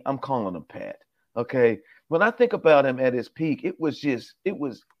 Randy, I'm calling him Pat. Okay. When I think about him at his peak, it was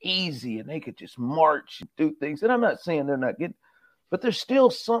easy and they could just march and do things. And I'm not saying they're not getting, but there's still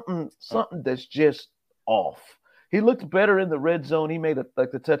something that's just off. He looked better in the red zone. He made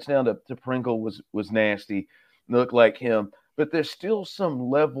the touchdown to Pringle was nasty, looked like him. But there's still some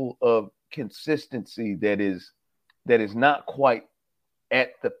level of consistency that is not quite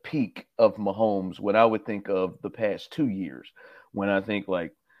at the peak of Mahomes. What I would think of the past 2 years, when I think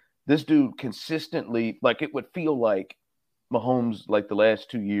like this dude consistently, like it would feel like Mahomes, like the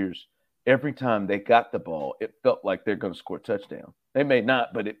last 2 years, every time they got the ball, it felt like they're going to score a touchdown. They may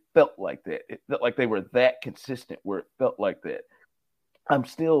not, but it felt like that. It felt like they were that consistent where it felt like that.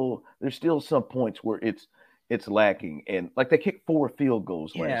 There's still some points where it's lacking. And like they kicked 4 field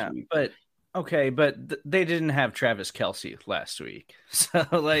goals last week. But they didn't have Travis Kelce last week. So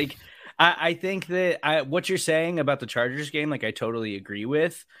like, I think that what you're saying about the Chargers game, like I totally agree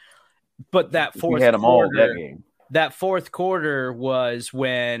with, but that fourth had them all that game. That fourth quarter was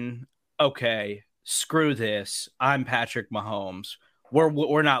when, okay, screw this. I'm Patrick Mahomes.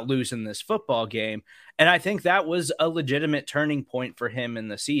 We're not losing this football game. And I think that was a legitimate turning point for him in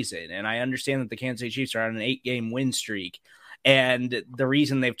the season. And I understand that the Kansas City Chiefs are on an 8-game win streak. And the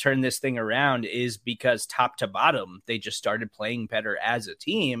reason they've turned this thing around is because top to bottom, they just started playing better as a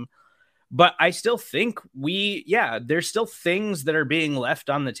team. But I still think there's still things that are being left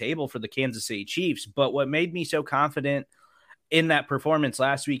on the table for the Kansas City Chiefs. But what made me so confident in that performance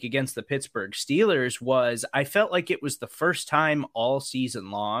last week against the Pittsburgh Steelers was I felt like it was the first time all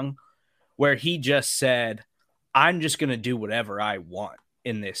season long where he just said, I'm just going to do whatever I want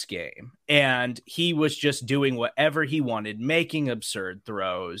in this game. And he was just doing whatever he wanted, making absurd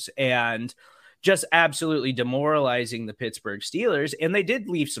throws and just absolutely demoralizing the Pittsburgh Steelers. And they did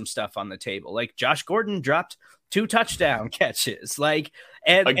leave some stuff on the table. Like Josh Gordon dropped 2 touchdown catches.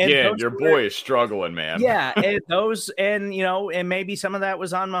 And your boy is struggling, man. Yeah. And maybe some of that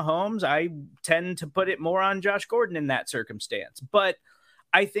was on Mahomes. I tend to put it more on Josh Gordon in that circumstance. But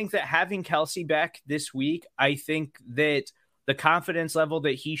I think that having Kelsey back this week, I think that the confidence level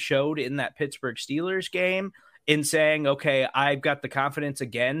that he showed in that Pittsburgh Steelers game in saying, okay, I've got the confidence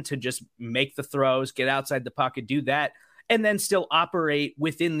again to just make the throws, get outside the pocket, do that, and then still operate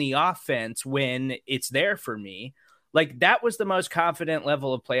within the offense when it's there for me. Like that was the most confident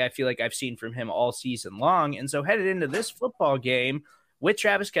level of play I feel like I've seen from him all season long. And so headed into this football game with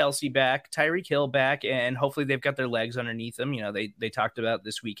Travis Kelce back, Tyreek Hill back, and hopefully they've got their legs underneath them. You know, they talked about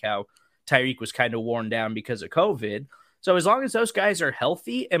this week how Tyreek was kind of worn down because of COVID. So as long as those guys are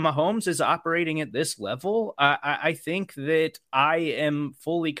healthy and Mahomes is operating at this level, I think that I am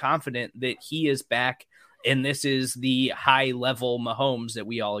fully confident that he is back and this is the high level Mahomes that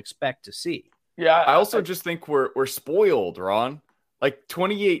we all expect to see. Yeah, I also just think we're spoiled, Ron. Like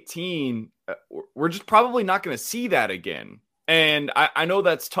 2018, we're just probably not going to see that again. And I know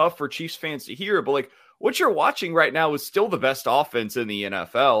that's tough for Chiefs fans to hear, but like what you're watching right now is still the best offense in the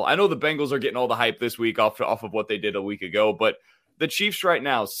NFL. I know the Bengals are getting all the hype this week off of what they did a week ago, but the Chiefs right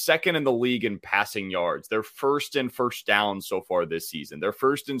now, second in the league in passing yards. They're first in first down so far this season. They're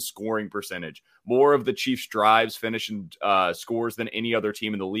first in scoring percentage. More of the Chiefs' drives finish in scores than any other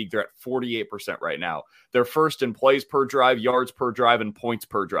team in the league. They're at 48% right now. They're first in plays per drive, yards per drive, and points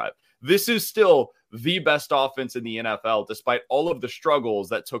per drive. This is still the best offense in the NFL, despite all of the struggles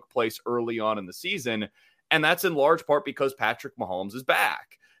that took place early on in the season. And that's in large part because Patrick Mahomes is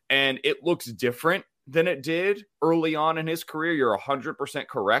back. And it looks different than it did early on in his career. You're 100%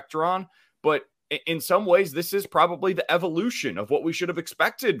 correct, Ron. But in some ways, this is probably the evolution of what we should have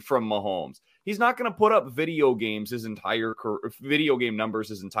expected from Mahomes. He's not going to put up video game numbers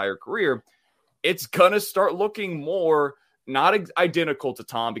his entire career. It's going to start looking more not identical to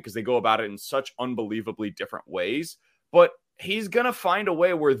Tom because they go about it in such unbelievably different ways, but he's going to find a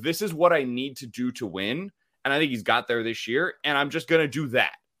way where this is what I need to do to win. And I think he's got there this year. And I'm just going to do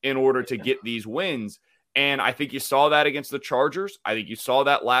that in order to get these wins. And I think you saw that against the Chargers. I think you saw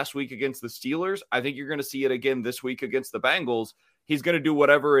that last week against the Steelers. I think you're going to see it again this week against the Bengals. He's going to do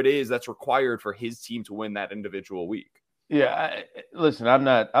whatever it is that's required for his team to win that individual week. Yeah, listen, I'm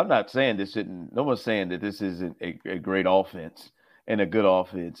not saying this isn't. No one's saying that this isn't a great offense and a good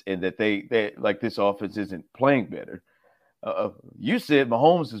offense, and that they like this offense isn't playing better. You said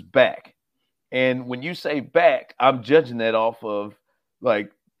Mahomes is back, and when you say back, I'm judging that off of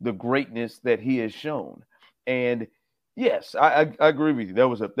like the greatness that he has shown. And yes, I agree with you.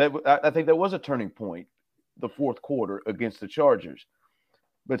 I think that was a turning point, the fourth quarter against the Chargers.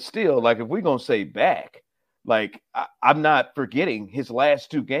 But still, like if we're gonna say back. Like, I'm not forgetting his last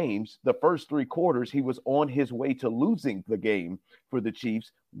 2 games. The first 3 quarters, he was on his way to losing the game for the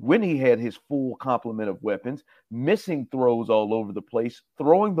Chiefs when he had his full complement of weapons, missing throws all over the place,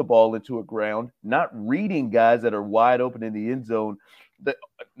 throwing the ball into a ground, not reading guys that are wide open in the end zone.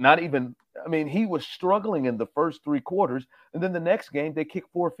 He was struggling in the first 3 quarters. And then the next game, they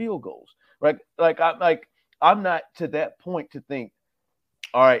kicked 4 field goals. Right? I'm not to that point to think,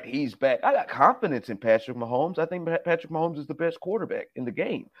 all right, he's back. I got confidence in Patrick Mahomes. I think Patrick Mahomes is the best quarterback in the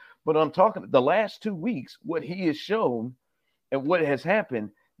game. But I'm talking the last 2 weeks, what he has shown and what has happened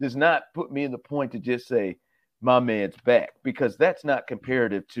does not put me in the point to just say my man's back, because that's not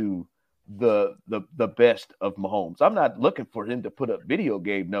comparative to the best of Mahomes. I'm not looking for him to put up video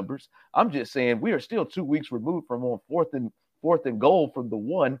game numbers. I'm just saying we are still 2 weeks removed from on fourth and goal from the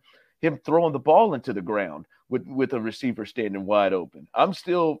one, him throwing the ball into the ground with a receiver standing wide open. I'm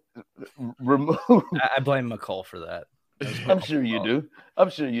still removed. I blame McCole for that. I'm sure you do.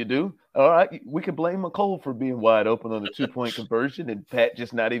 All right, we can blame McCole for being wide open on the 2-point conversion, and Pat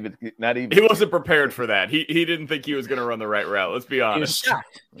just not even. He wasn't prepared for that. He didn't think he was going to run the right route. Let's be honest.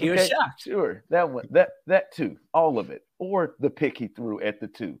 He was shocked. Sure, that one, that too, all of it, or the pick he threw at the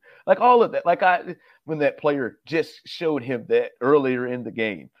 2, like all of that. Like when that player just showed him that earlier in the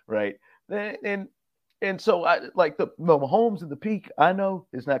game, right? And And so I like the Mahomes at the peak, I know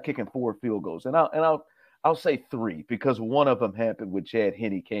is not kicking 4 field goals. And I'll say 3 because one of them happened when Chad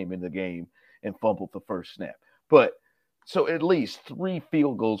Henne came in the game and fumbled the first snap. But so at least 3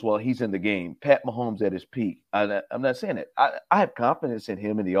 field goals while he's in the game. Pat Mahomes at his peak. I'm not saying it. I have confidence in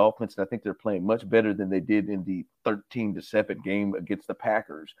him in the offense, and I think they're playing much better than they did in the 13-7 game against the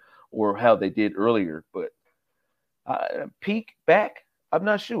Packers or how they did earlier. But peak back, I'm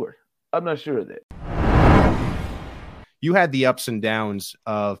not sure. I'm not sure of that. You had the ups and downs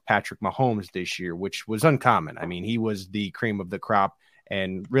of Patrick Mahomes this year, which was uncommon. I mean, he was the cream of the crop,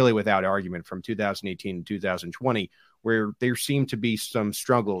 and really without argument from 2018 to 2020, where there seemed to be some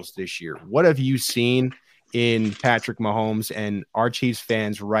struggles this year. What have you seen in Patrick Mahomes, and are Chiefs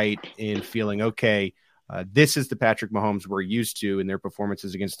fans right in feeling, okay, this is the Patrick Mahomes we're used to in their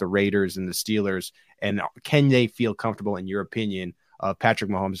performances against the Raiders and the Steelers, and can they feel comfortable, in your opinion, of Patrick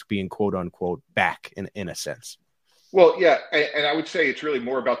Mahomes being quote-unquote back in a sense? Well, yeah, and I would say it's really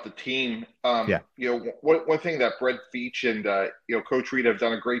more about the team. Yeah. You know, one thing that Brett Veach and Coach Reed have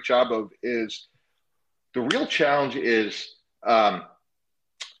done a great job of is the real challenge is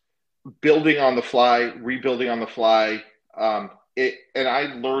building on the fly, rebuilding on the fly. And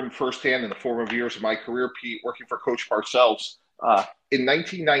I learned firsthand in the formative years of my career, Pete, working for Coach Parcells. In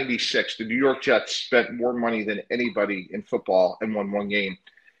 1996, the New York Jets spent more money than anybody in football and won 1 game.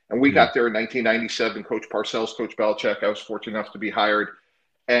 And we got there in 1997, Coach Parcells, Coach Belichick. I was fortunate enough to be hired.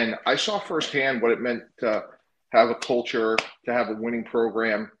 And I saw firsthand what it meant to have a culture, to have a winning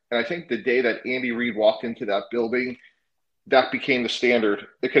program. And I think the day that Andy Reid walked into that building, that became the standard.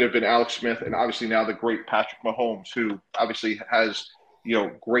 It could have been Alex Smith and obviously now the great Patrick Mahomes, who obviously has,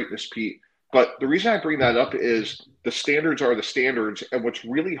 greatness, Pete. But the reason I bring that up is the standards are the standards. And what's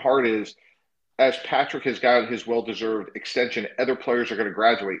really hard is, as Patrick has gotten his well-deserved extension, other players are going to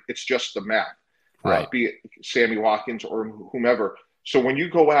graduate. It's just the math, right? Be it Sammy Watkins or whomever. So when you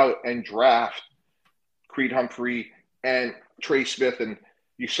go out and draft Creed Humphrey and Trey Smith and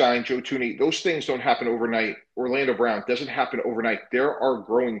you sign Joe Thuney, those things don't happen overnight. Orlando Brown doesn't happen overnight. There are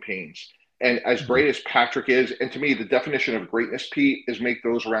growing pains. And as great as Patrick is, and to me, the definition of greatness, Pete, is make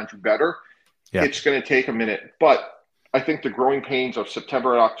those around you better. Yeah. It's going to take a minute. But I think the growing pains of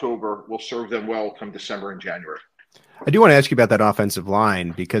September and October will serve them well come December and January. I do want to ask you about that offensive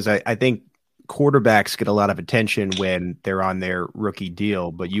line because I think quarterbacks get a lot of attention when they're on their rookie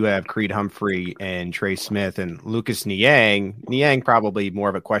deal, but you have Creed Humphrey and Trey Smith and Lucas Niang. Niang probably more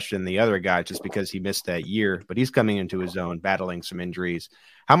of a question than the other guy just because he missed that year, but he's coming into his own, battling some injuries.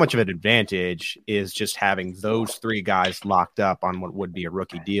 How much of an advantage is just having those 3 guys locked up on what would be a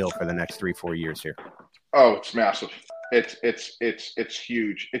rookie deal for the next 3-4 years here? Oh, it's massive. It's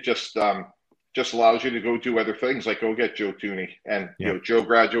huge. It just allows you to go do other things, like go get Joe Thuney, and Joe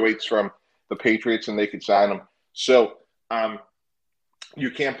graduates from the Patriots, and they could sign him. So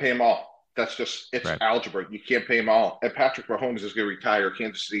you can't pay them all. That's just right. Algebra. You can't pay them all. And Patrick Mahomes is going to retire,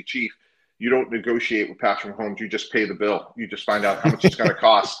 Kansas City Chief. You don't negotiate with Patrick Mahomes. You just pay the bill. You just find out how much it's going to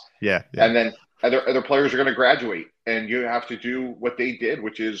cost. Yeah. And then other players are going to graduate, and you have to do what they did,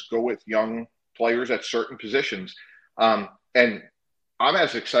 which is go with young players at certain positions. And I'm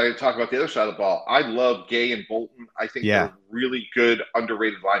as excited to talk about the other side of the ball. I love Gay and Bolton. I think they're really good,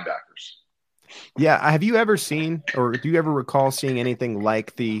 underrated linebackers. Yeah. Have you ever seen, or do you ever recall seeing anything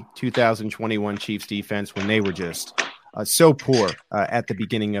like the 2021 Chiefs defense when they were just so poor at the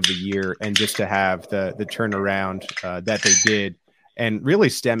beginning of the year, and just to have the turnaround that they did, and really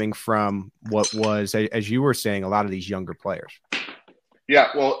stemming from what was, as you were saying, a lot of these younger players? Yeah,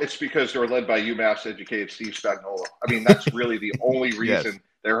 well, it's because they're led by UMass-educated Steve Spagnuolo. I mean, that's really the only reason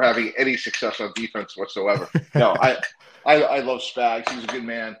they're having any success on defense whatsoever. No, I love Spags. He's a good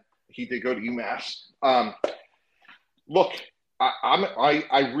man. He did go to UMass. Look,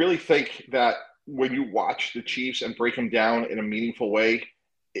 I really think that when you watch the Chiefs and break them down in a meaningful way,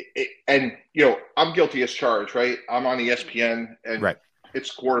 I'm guilty as charged, right? I'm on ESPN, and right.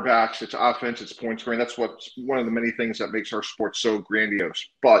 It's quarterbacks, it's offense, it's point scoring. That's what's one of the many things that makes our sport so grandiose.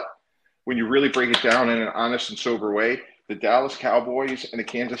 But when you really break it down in an honest and sober way, the Dallas Cowboys and the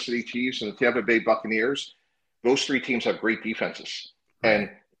Kansas City Chiefs and the Tampa Bay Buccaneers, those 3 teams have great defenses. And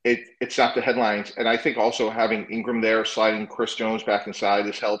it's not the headlines. And I think also having Ingram there, sliding Chris Jones back inside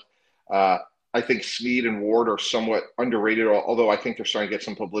has helped. I think Snead and Ward are somewhat underrated, although I think they're starting to get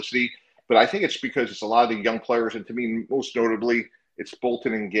some publicity. But I think it's because it's a lot of the young players, and to me, most notably, it's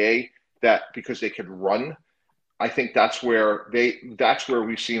Bolton and Gay, that because they could run. I think that's where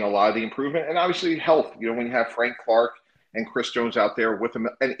we've seen a lot of the improvement. And obviously health, when you have Frank Clark and Chris Jones out there with him,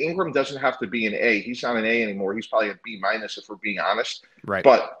 and Ingram doesn't have to be an A. He's not an A anymore. He's probably a B- if we're being honest. Right.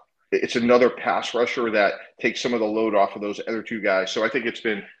 But it's another pass rusher that takes some of the load off of those other two guys. So I think it's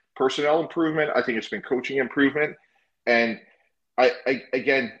been personnel improvement. I think it's been coaching improvement. And I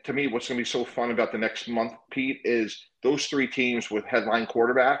again, to me, what's going to be so fun about the next month, Pete, is those three teams with headline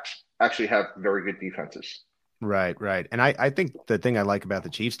quarterbacks actually have very good defenses. Right. And I think the thing I like about the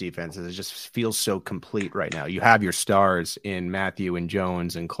Chiefs defense is it just feels so complete right now. You have your stars in Matthew and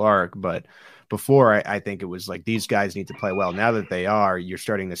Jones and Clark, but before I think it was like these guys need to play well. Now that they are, you're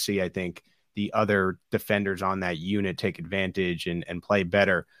starting to see, I think, the other defenders on that unit take advantage and play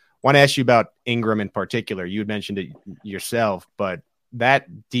better. I want to ask you about Ingram in particular. You had mentioned it yourself, but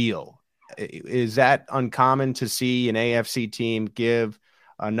that deal, is that uncommon to see an AFC team give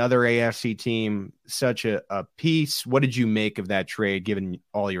another AFC team such a piece? What did you make of that trade, given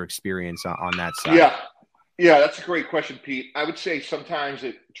all your experience on that side? Yeah, that's a great question, Pete. I would say sometimes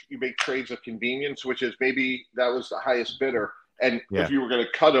you make trades of convenience, which is maybe that was the highest bidder. And if you were going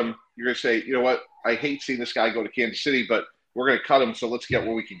to cut him, you're going to say, you know what, I hate seeing this guy go to Kansas City, but we're going to cut him, so let's get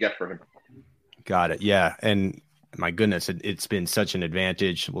what we can get for him. Got it. Yeah, and my goodness, it's been such an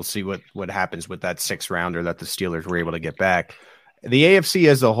advantage. We'll see what happens with that 6th rounder that the Steelers were able to get back. The AFC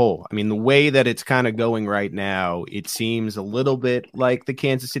as a whole, I mean, the way that it's kind of going right now, it seems a little bit like the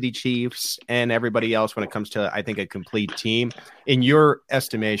Kansas City Chiefs and everybody else when it comes to, I think, a complete team. In your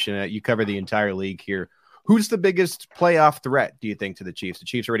estimation, you cover the entire league here. Who's the biggest playoff threat, do you think, to the Chiefs? The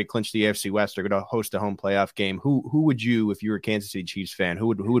Chiefs already clinched the AFC West. They're going to host a home playoff game. Who would you, if you were a Kansas City Chiefs fan, who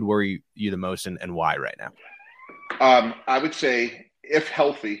would worry you the most and why right now? I would say, if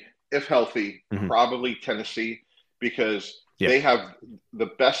healthy, probably Tennessee, because they have the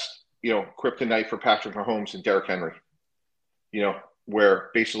best, kryptonite for Patrick Mahomes and Derrick Henry. Where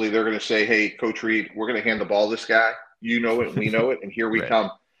basically they're going to say, "Hey, Coach Reed, we're going to hand the ball to this guy. You know it, we know it, and here we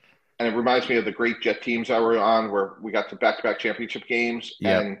come." And it reminds me of the great Jet teams I were on, where we got to back-to-back championship games,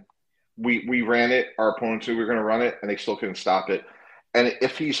 and we ran it. Our opponents knew we were going to run it, and they still couldn't stop it. And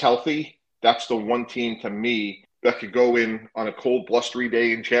if he's healthy, that's the one team to me that could go in on a cold, blustery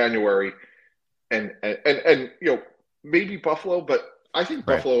day in January, and maybe Buffalo, but I think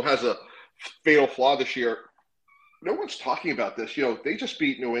Buffalo has a fatal flaw this year. No one's talking about this. They just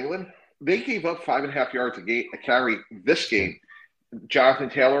beat New England. They gave up 5.5 yards a carry this game. Jonathan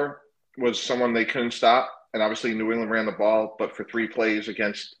Taylor was someone they couldn't stop, and obviously New England ran the ball, but for 3 plays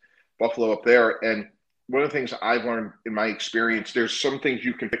against Buffalo up there. And one of the things I've learned in my experience, there's some things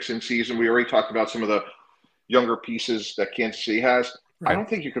you can fix in season. We already talked about some of the younger pieces that Kansas City has. I don't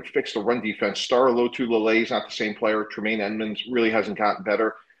think you could fix the run defense. Star Lotulelei is not the same player. Tremaine Edmonds really hasn't gotten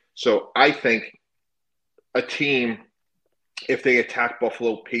better. So I think a team, if they attack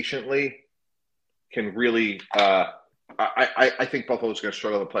Buffalo patiently, can really I think Buffalo's going to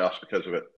struggle in the playoffs because of it.